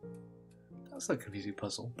Beethoven. That's a confusing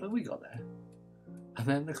puzzle, but we got there. And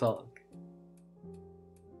then the clock.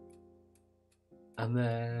 And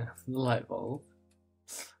then the light bulb.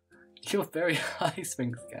 You're very high,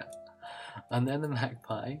 Sphinx cat. And then the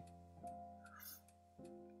magpie.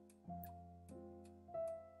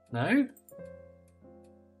 No?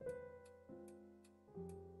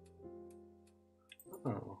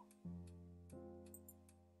 Oh.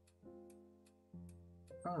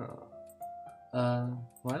 Oh.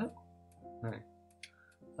 Milo?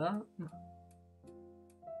 No.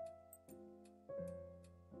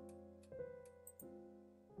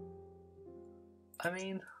 I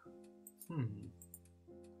mean,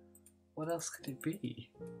 what else could it be?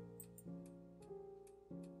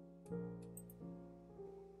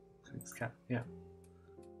 Sphinx cat, yeah.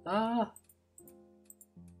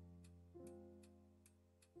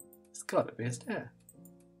 It's gotta be, isn't it?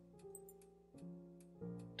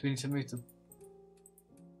 Do we need to move the...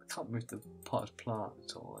 I can't move the potted plant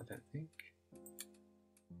at all, I don't think.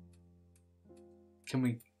 Can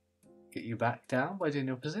we get you back down by doing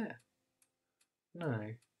the opposite? No.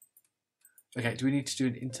 Okay, do we need to do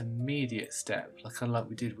an intermediate step, kind of like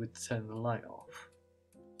we did with turning the light off?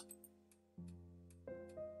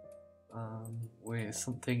 With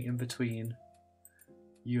something in between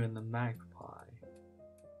you and the magpie.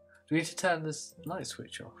 Do we need to turn this light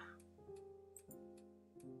switch off?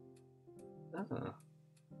 Ah.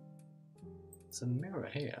 There's a mirror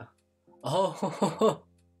here. Oh!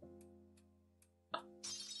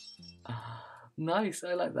 Nice,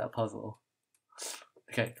 I like that puzzle.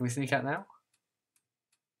 Okay, can we sneak out now?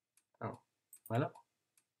 Oh, Milo?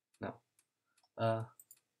 No.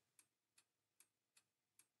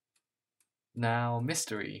 Now,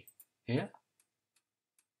 mystery. Here?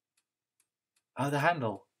 Oh, the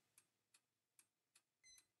handle.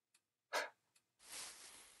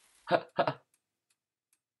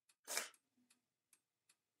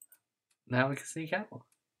 Now we can sneak out.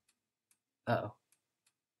 Uh-oh.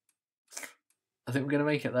 I think we're going to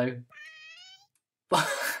make it, though.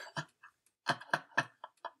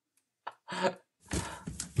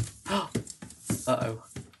 Uh-oh.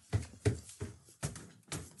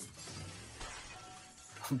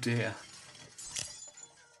 Oh dear.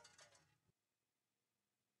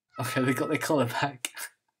 Okay, they got their collar back.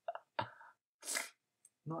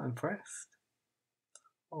 Not impressed.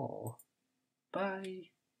 Oh. Bye.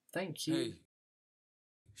 Thank you. Hey,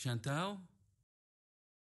 Chantal?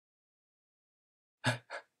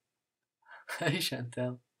 Hey,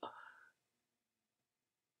 Chantal.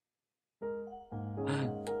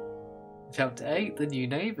 Chapter 8, The New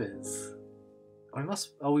Neighbours.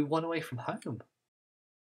 Are we one away from home?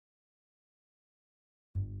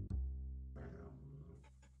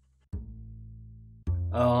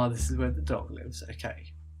 Oh, this is where the dog lives.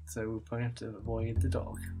 Okay, so we'll probably have to avoid the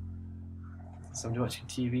dog. Somebody watching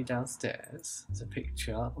TV downstairs. There's a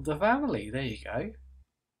picture of the family. There you go.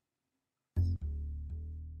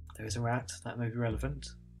 There is a rat. That may be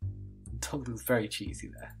relevant. The dog looks very cheesy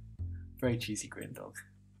there. Very cheesy grin dog.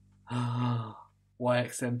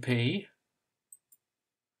 YXMP.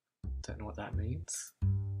 Don't know what that means.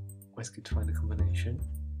 Always good to find a combination.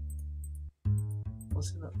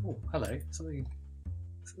 What's in that? Oh, hello. Something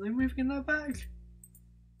moving in that bag?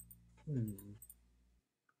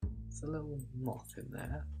 There's a little moth in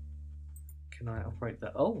there. Can I operate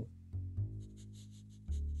that? Oh!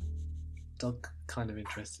 Dog kind of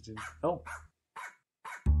interested in... Oh!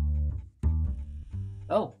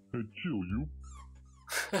 Oh! Hey, kill you.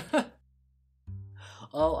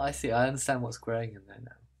 Oh, I see. I understand what's growing in there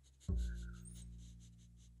now.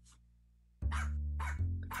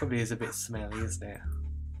 It probably is a bit smelly, isn't it?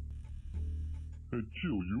 Hey,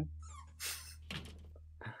 kill you.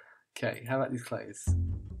 Okay, how about these clothes?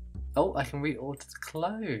 Oh, I can reorder the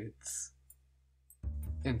clothes.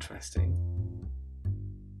 Interesting.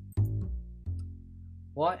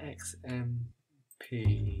 YXMP.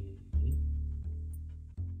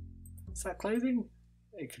 Is that clothing?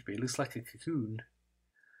 It could be. It looks like a cocoon.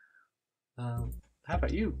 How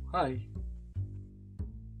about you? Hi.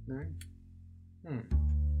 No?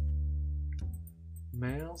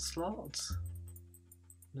 Mail slots?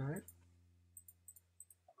 No? Okay,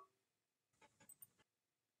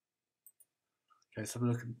 let's have a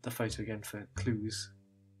look at the photo again for clues.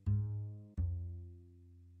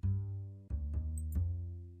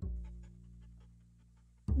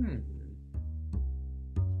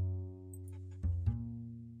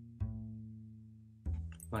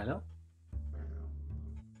 Milo?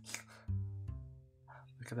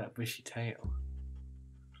 Look at that bushy tail.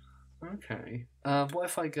 Okay. What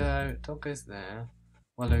if I go... Dog goes there.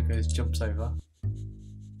 Milo goes, jumps over.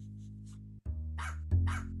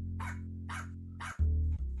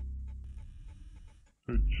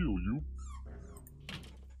 Hey, kill you.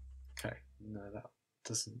 Okay. No, that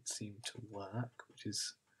doesn't seem to work, which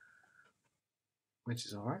is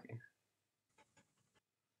alright.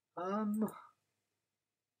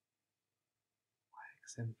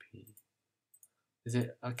 XMP. Is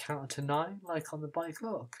it a counter to 9 like on the bike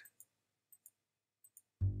lock?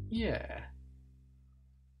 Yeah.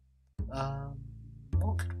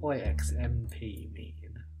 What could YXMP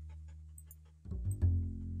mean?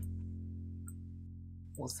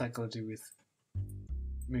 What's that got to do with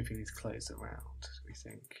moving these clothes around, do we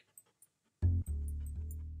think?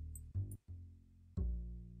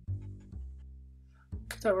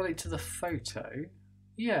 Could that relate to the photo?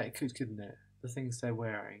 Yeah, it could, couldn't it? The things they're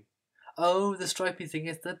wearing. Oh, the stripy thing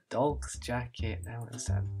is the dog's jacket. Now I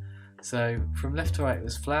understand. So from left to right, it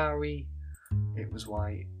was flowery, it was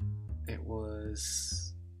white, it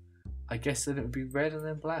was... I guess then it would be red and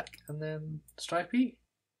then black and then stripy?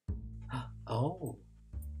 Oh.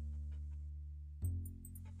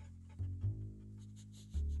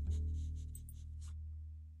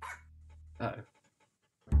 Uh-oh.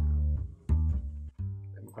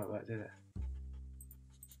 Didn't quite work, did it?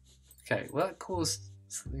 Okay, well that caused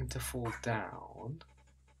something to fall down,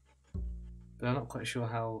 but I'm not quite sure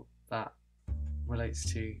how that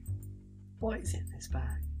relates to... What is in this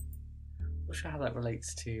bag? I'm not sure how that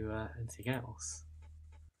relates to anything else.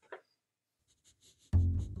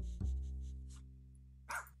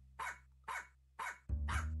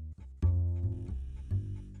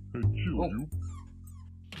 Hey, kill you.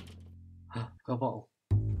 Got a bottle.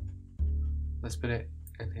 Let's put it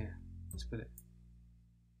in here. Let's put it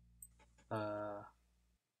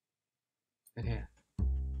in here.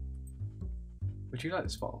 Would you like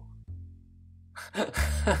this bottle?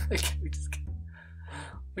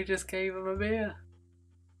 we just gave him a beer.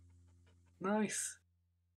 Nice.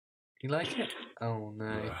 You like it? Oh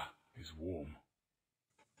no. It's warm.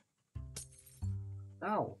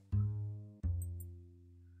 Ow.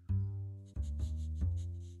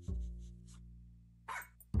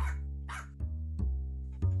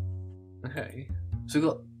 Okay, so we've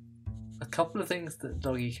got a couple of things that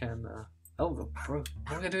doggy can. Oh, what am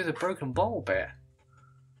I gonna do with a broken bottle bear?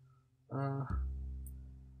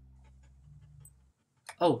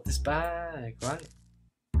 Oh, this bag, right?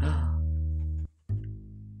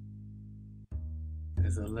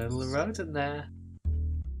 There's a little rodent there.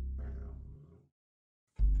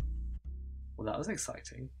 Well, that was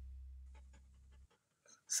exciting.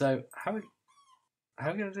 So, how are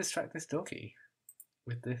we going to distract this doggy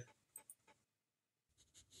with this?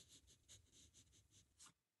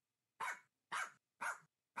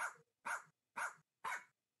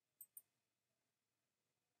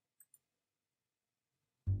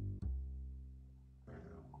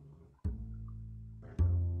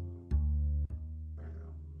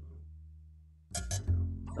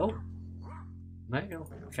 Oh! No?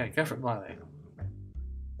 Okay, go for it, Milo.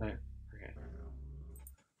 No. Okay.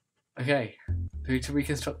 Okay. Who to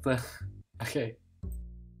reconstruct the... Okay.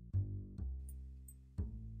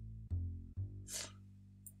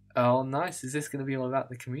 Oh, nice. Is this going to be all about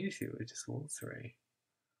the community we just walked through?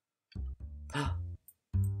 I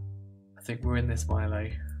think we're in this, Milo.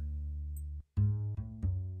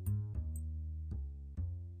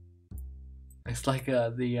 It's like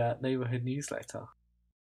the neighborhood newsletter.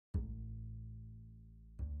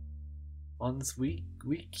 Once week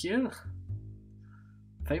year.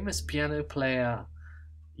 Famous piano player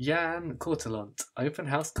Jan Cortelant open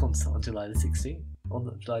house concert on July the 16th.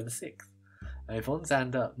 On July the 6th. Yvonne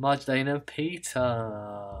Zander, Marjolaine and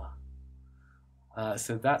Peter.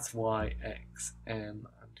 So that's why X, M,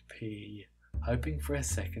 and P hoping for a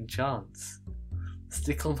second chance. The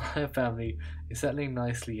Sticklemeyer family is settling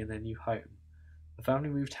nicely in their new home. The family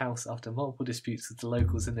moved house after multiple disputes with the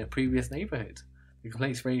locals in their previous neighbourhood. The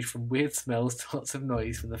complaints range from weird smells to lots of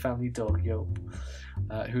noise from the family dog Yelp,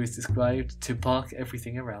 who is described to bark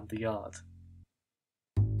everything around the yard.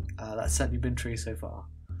 That's certainly been true so far.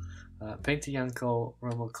 Painter Yanko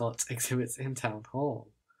Romelcott exhibits in Town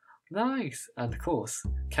Hall. Nice! And of course,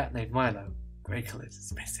 cat named Milo, grey coloured,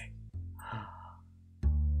 is missing.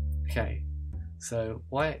 Okay, so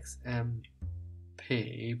YXMP,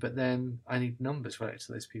 but then I need numbers related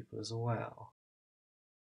to those people as well.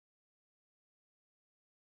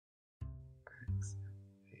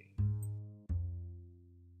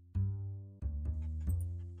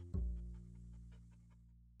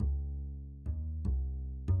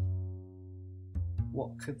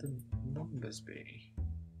 What could the numbers be?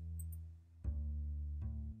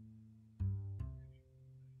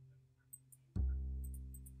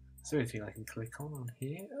 Is there anything I can click on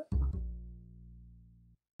here?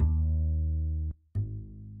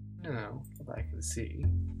 No, not that I can see.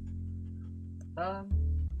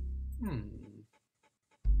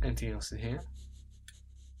 Anything else in here?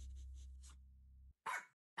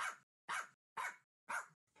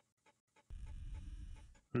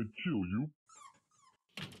 Hey, chill, you.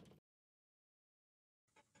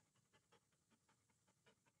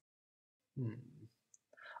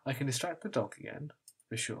 I can distract the dog again,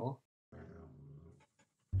 for sure.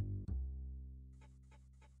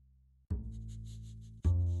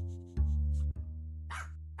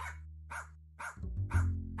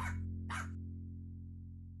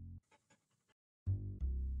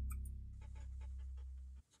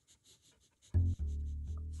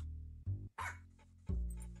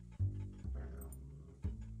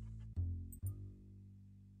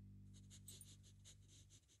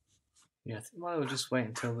 Yeah, I think I will just wait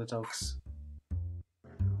until the dog's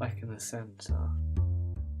back in the centre.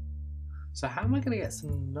 So how am I going to get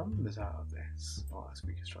some numbers out of this? Oh, let's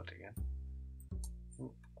reconstruct again.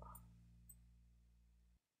 Oop.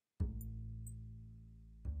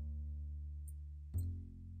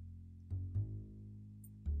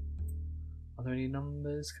 Are there any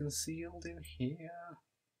numbers concealed in here?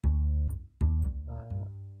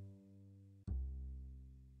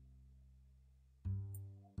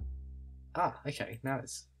 Okay, now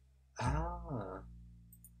it's...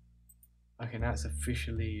 Okay, now it's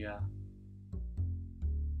officially...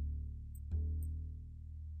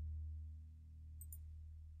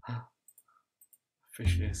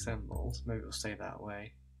 officially assembled. Maybe it'll stay that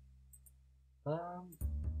way. Oh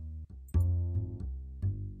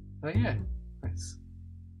yeah, nice.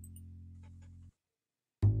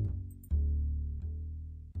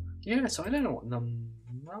 Yeah, so I don't know what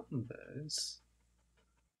numbers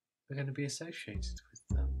are going to be associated with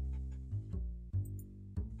them.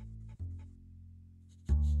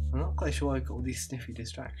 I'm not quite sure why I've got all these sniffy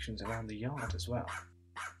distractions around the yard as well.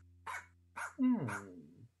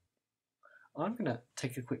 I'm going to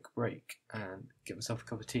take a quick break and get myself a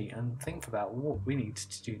cup of tea and think about what we need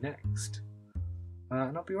to do next.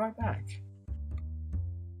 And I'll be right back.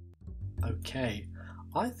 Okay,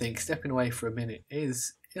 I think stepping away for a minute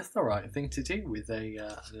is the right thing to do with an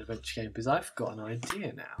adventure game, because I've got an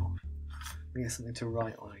idea now. I get something to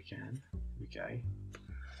write on again. Here we go.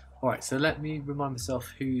 Alright, so let me remind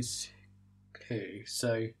myself who's who.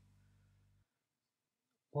 So,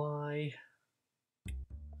 Y,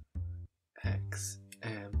 X,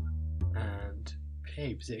 M, and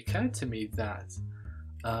P. Because it occurred to me that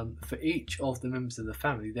for each of the members of the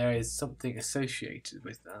family, there is something associated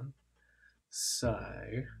with them. So,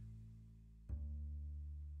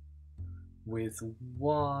 with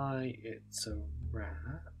Y, it's a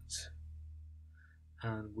rat,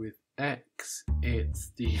 and with X,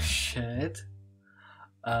 it's the shed,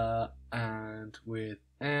 and with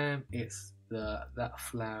M, it's that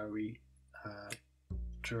flowery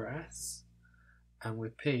dress, and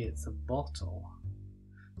with P it's a bottle.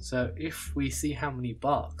 So if we see how many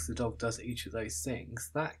barks the dog does at each of those things,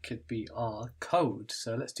 that could be our code.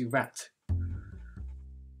 So let's do rat.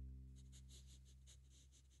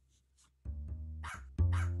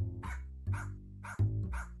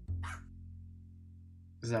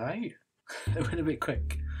 Is that 8? It went a bit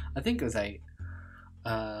quick. I think it was 8.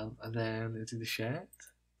 And then we'll do the shirt.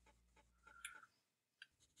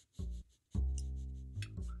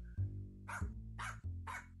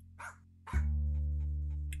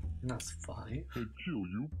 And that's 5. I kill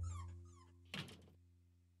you.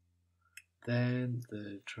 Then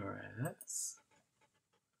the dress.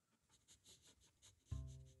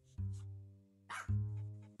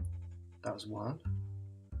 That was 1.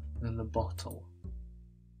 And then the bottle.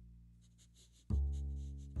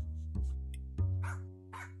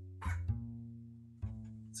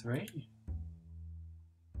 3.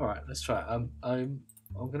 All right, let's try it. I'm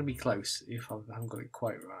going to be close if I haven't got it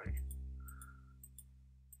quite right.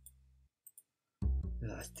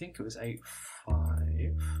 I think it was 8, 5,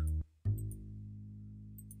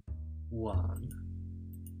 1,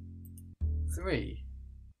 3,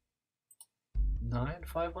 9,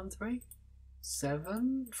 5, 1, 3,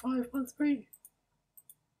 7, 5, 1, 3.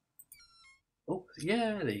 Oh,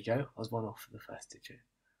 yeah, there you go. I was 1 off for the first digit.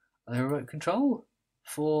 And the remote control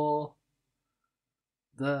for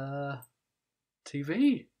the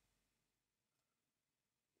TV.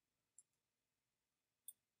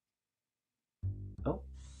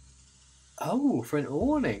 Oh, for an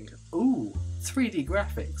awning. Ooh, 3D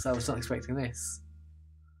graphics. I was not expecting this.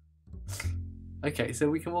 Okay, so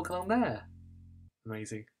we can walk along there.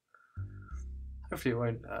 Amazing. Hopefully it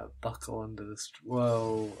won't buckle under the...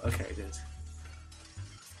 Whoa, okay, it did.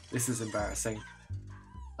 This is embarrassing.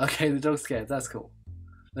 Okay, the dog's scared. That's cool.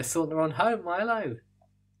 Let's saunter on home, Milo.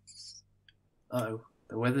 Uh-oh,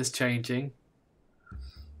 the weather's changing.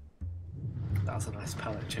 That was a nice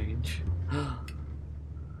palette change.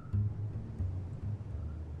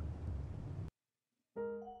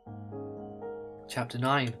 Chapter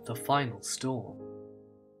 9, The Final Storm.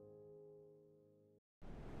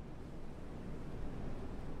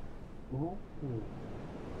 Ooh.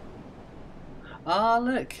 Ah,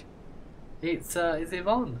 look! It's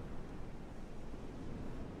Yvonne.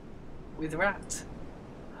 With Rat.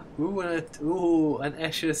 Ooh, an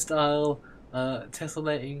Escher-style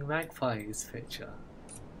tessellating Magpies picture.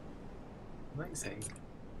 Amazing.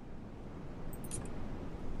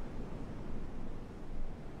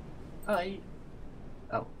 Hi.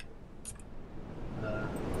 Oh.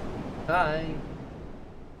 Hi.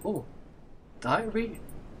 Oh. Diary.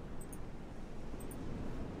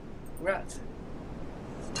 Rat.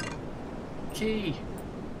 Key.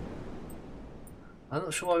 I'm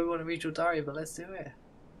not sure why we want to read your diary, but let's do it.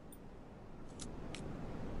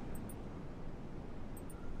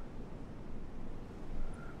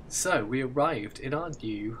 So, we arrived in our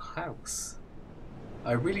new house.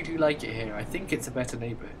 I really do like it here. I think it's a better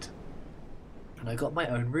neighbourhood. And I got my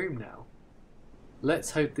own room now.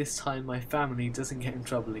 Let's hope this time my family doesn't get in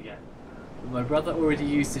trouble again. But my brother already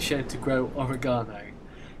used the shed to grow oregano.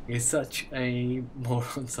 He's such a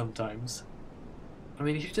moron sometimes. I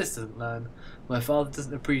mean, he just doesn't learn. My father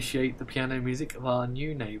doesn't appreciate the piano music of our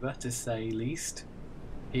new neighbour, to say least.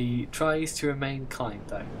 He tries to remain kind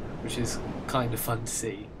though, which is kind of fun to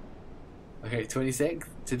see. Okay, 26th.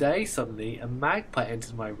 Today, suddenly, a magpie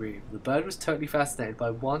entered my room. The bird was totally fascinated by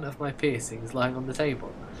one of my piercings lying on the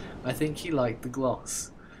table. I think he liked the gloss,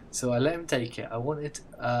 so I let him take it. I wanted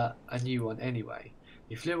a new one anyway.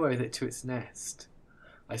 He flew away with it to its nest.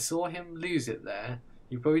 I saw him lose it there.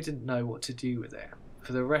 He probably didn't know what to do with it.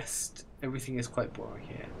 For the rest, everything is quite boring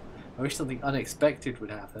here. I wish something unexpected would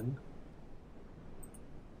happen.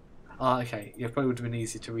 Ah, okay. Yeah, probably would have been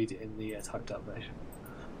easier to read it in the typed up version.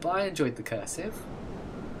 But I enjoyed the cursive.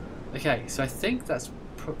 Okay, so I think that's...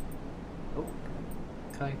 Oh,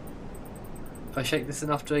 okay. If I shake this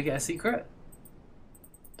enough, do I get a secret?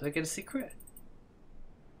 Do I get a secret?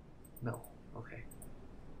 No. Okay.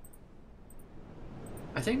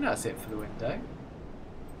 I think that's it for the window.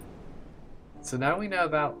 So now we know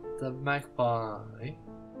about the magpie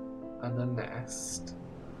and the nest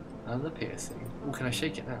and the piercing. Oh, can I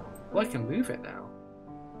shake it now? Oh, I can move it now.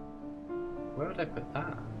 Where would I put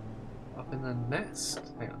that? Up in the nest?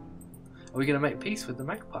 Hang on. Are we going to make peace with the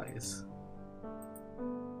magpies?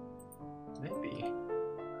 Maybe.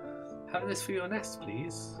 Have this for your nest,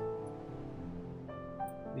 please.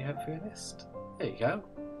 You have it for your nest. There you go.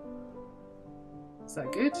 Is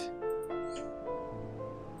that good?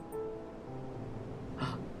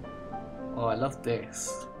 Oh, I love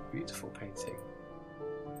this. Beautiful painting.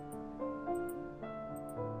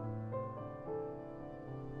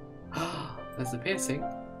 There's the piercing.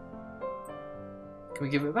 Can we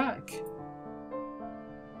give it back?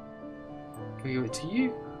 Can we give it to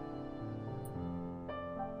you?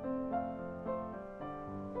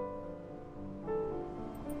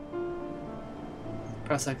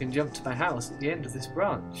 Perhaps I can jump to my house at the end of this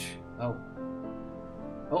branch. Oh.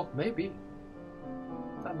 Oh, maybe.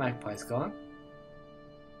 That magpie's gone.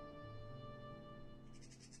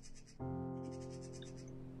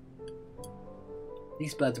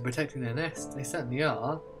 These birds are protecting their nest. They certainly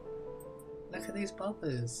are. Look at these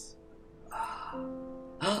bubbers.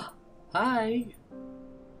 Hi!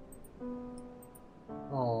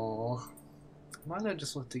 Oh, Milo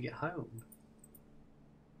just wants to get home.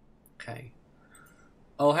 Okay.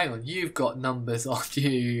 Oh, hang on. You've got numbers on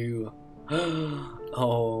you.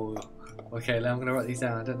 Oh. Okay, now I'm going to write these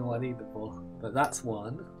down. I don't know what I need them for. But that's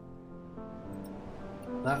 1.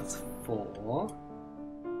 That's 4.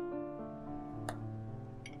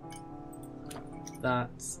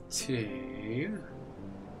 That's 2.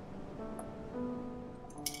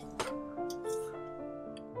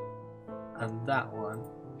 And that one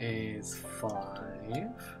is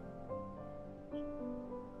 5.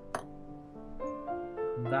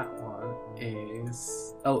 And that one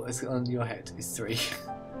is... Oh, it's on your head. It's 3.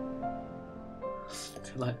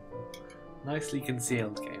 Like, nicely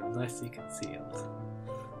concealed game. Nicely concealed.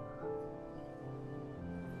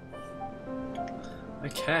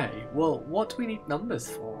 Okay, well, what do we need numbers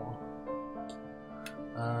for?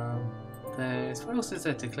 There's... What else is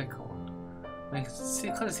there to click on? I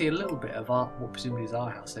can kind of see a little bit of what presumably is our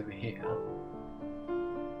house over here.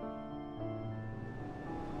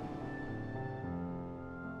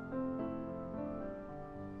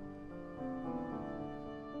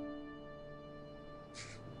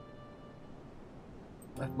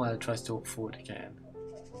 If Milo tries to walk forward again.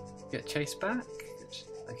 Get chased back?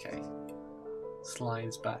 Okay.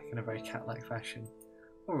 Slides back in a very cat-like fashion.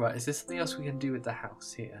 Alright, is there something else we can do with the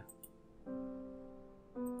house here?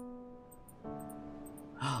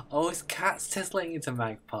 Oh, it's cats testing into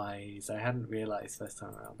magpies. I hadn't realised first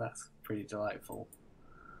time around. That's pretty delightful.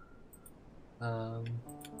 I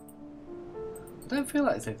don't feel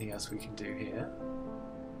like there's anything else we can do here.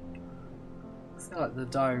 I feel like the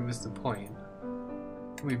diary was the point.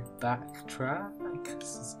 Can we backtrack?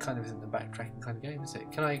 This kind of isn't the backtracking kind of game, is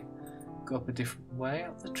it? Can I go up a different way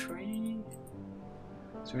up the tree?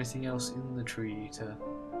 Is there anything else in the tree to...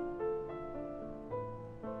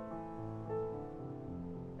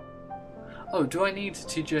 Oh, do I need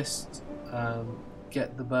to just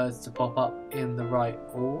get the birds to pop up in the right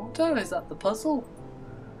order? Is that the puzzle?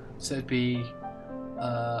 So it'd be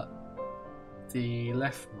the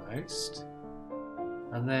leftmost,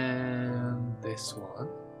 and then this one,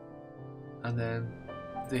 and then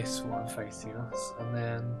this one facing us, and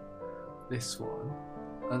then this one,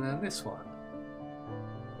 and then this one.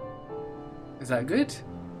 Is that good?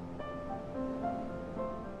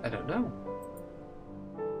 I don't know.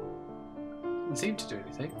 Didn't seem to do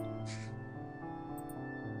anything.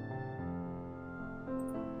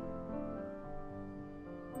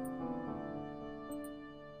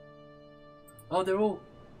 Oh, they're all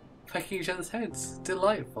pecking each other's heads.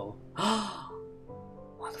 Delightful.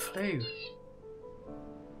 One flew.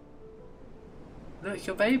 Look,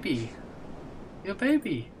 your baby. Your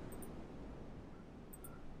baby.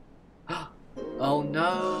 Oh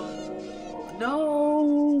no.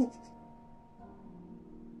 No.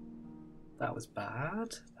 That was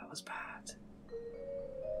bad. That was bad.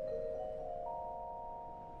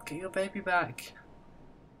 Get your baby back.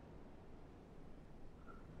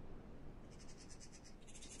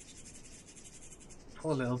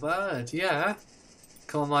 Poor little bird. Yeah.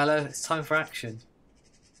 Come on, Milo. It's time for action.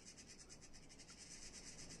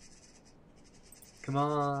 Come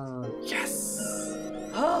on. Yes.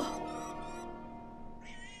 Oh.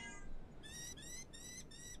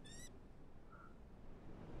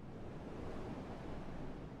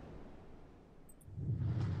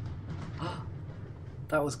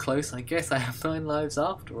 That was close. I guess I have 9 lives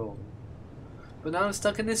after all. But now I'm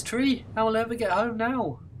stuck in this tree. How will I ever get home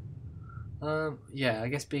now? Yeah, I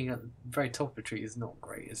guess being at the very top of a tree is not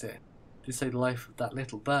great, is it? To say the life of that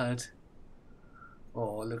little bird.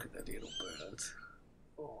 Oh, look at that little bird.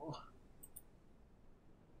 Oh.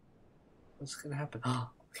 What's going to happen?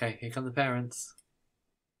 Okay, here come the parents.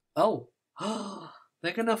 Oh!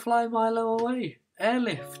 They're going to fly Milo away.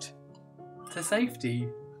 Airlift. To safety.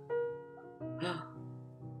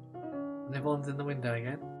 And everyone's in the window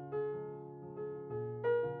again.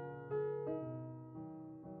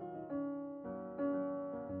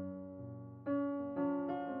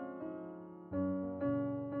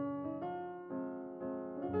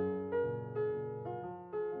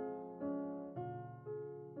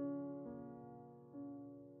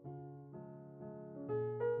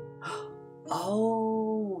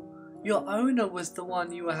 Oh, your owner was the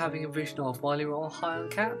one you were having a vision of while you were all high on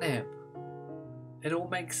catnip. It all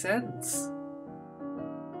makes sense.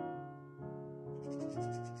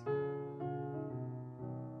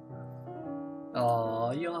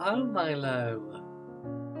 Oh, you're home, Milo.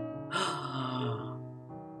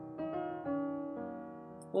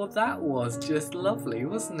 Well, that was just lovely,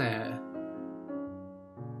 wasn't it?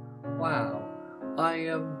 Wow.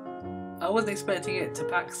 I wasn't expecting it to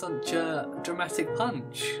pack such a dramatic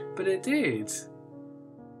punch, but it did.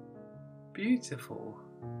 Beautiful.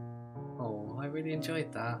 Oh, I really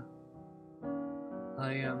enjoyed that.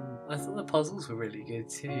 I thought the puzzles were really good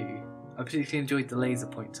too. I particularly enjoyed the laser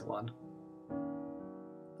pointer one.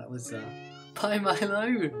 That was bye,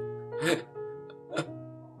 Milo.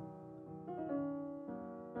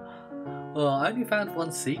 Well, I only found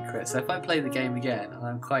one secret, so if I play the game again, and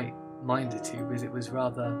I'm quite minded to because it was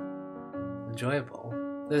rather enjoyable,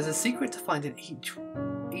 there's a secret to find in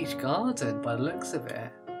each garden by the looks of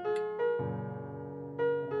it.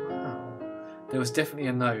 Wow. There was definitely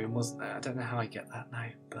a gnome, wasn't there? I don't know how I get that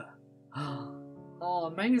gnome, but oh,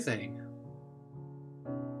 amazing.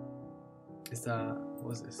 Is that, what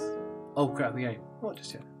was this? Oh, crap, the game. Not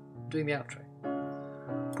just yet. I'm doing the outro.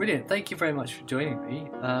 Brilliant, thank you very much for joining me.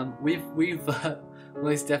 We've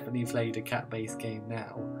most definitely played a cat-based game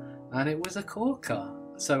now, and it was a corker.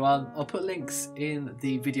 So I'll put links in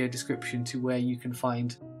the video description to where you can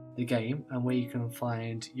find the game and where you can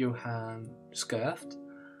find Johan Scherft.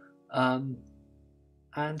 And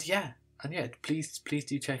yeah, please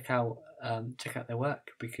do check out their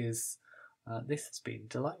work, because this has been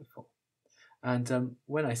delightful. And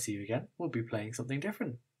when I see you again, we'll be playing something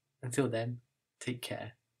different. Until then, take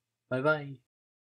care. Bye bye.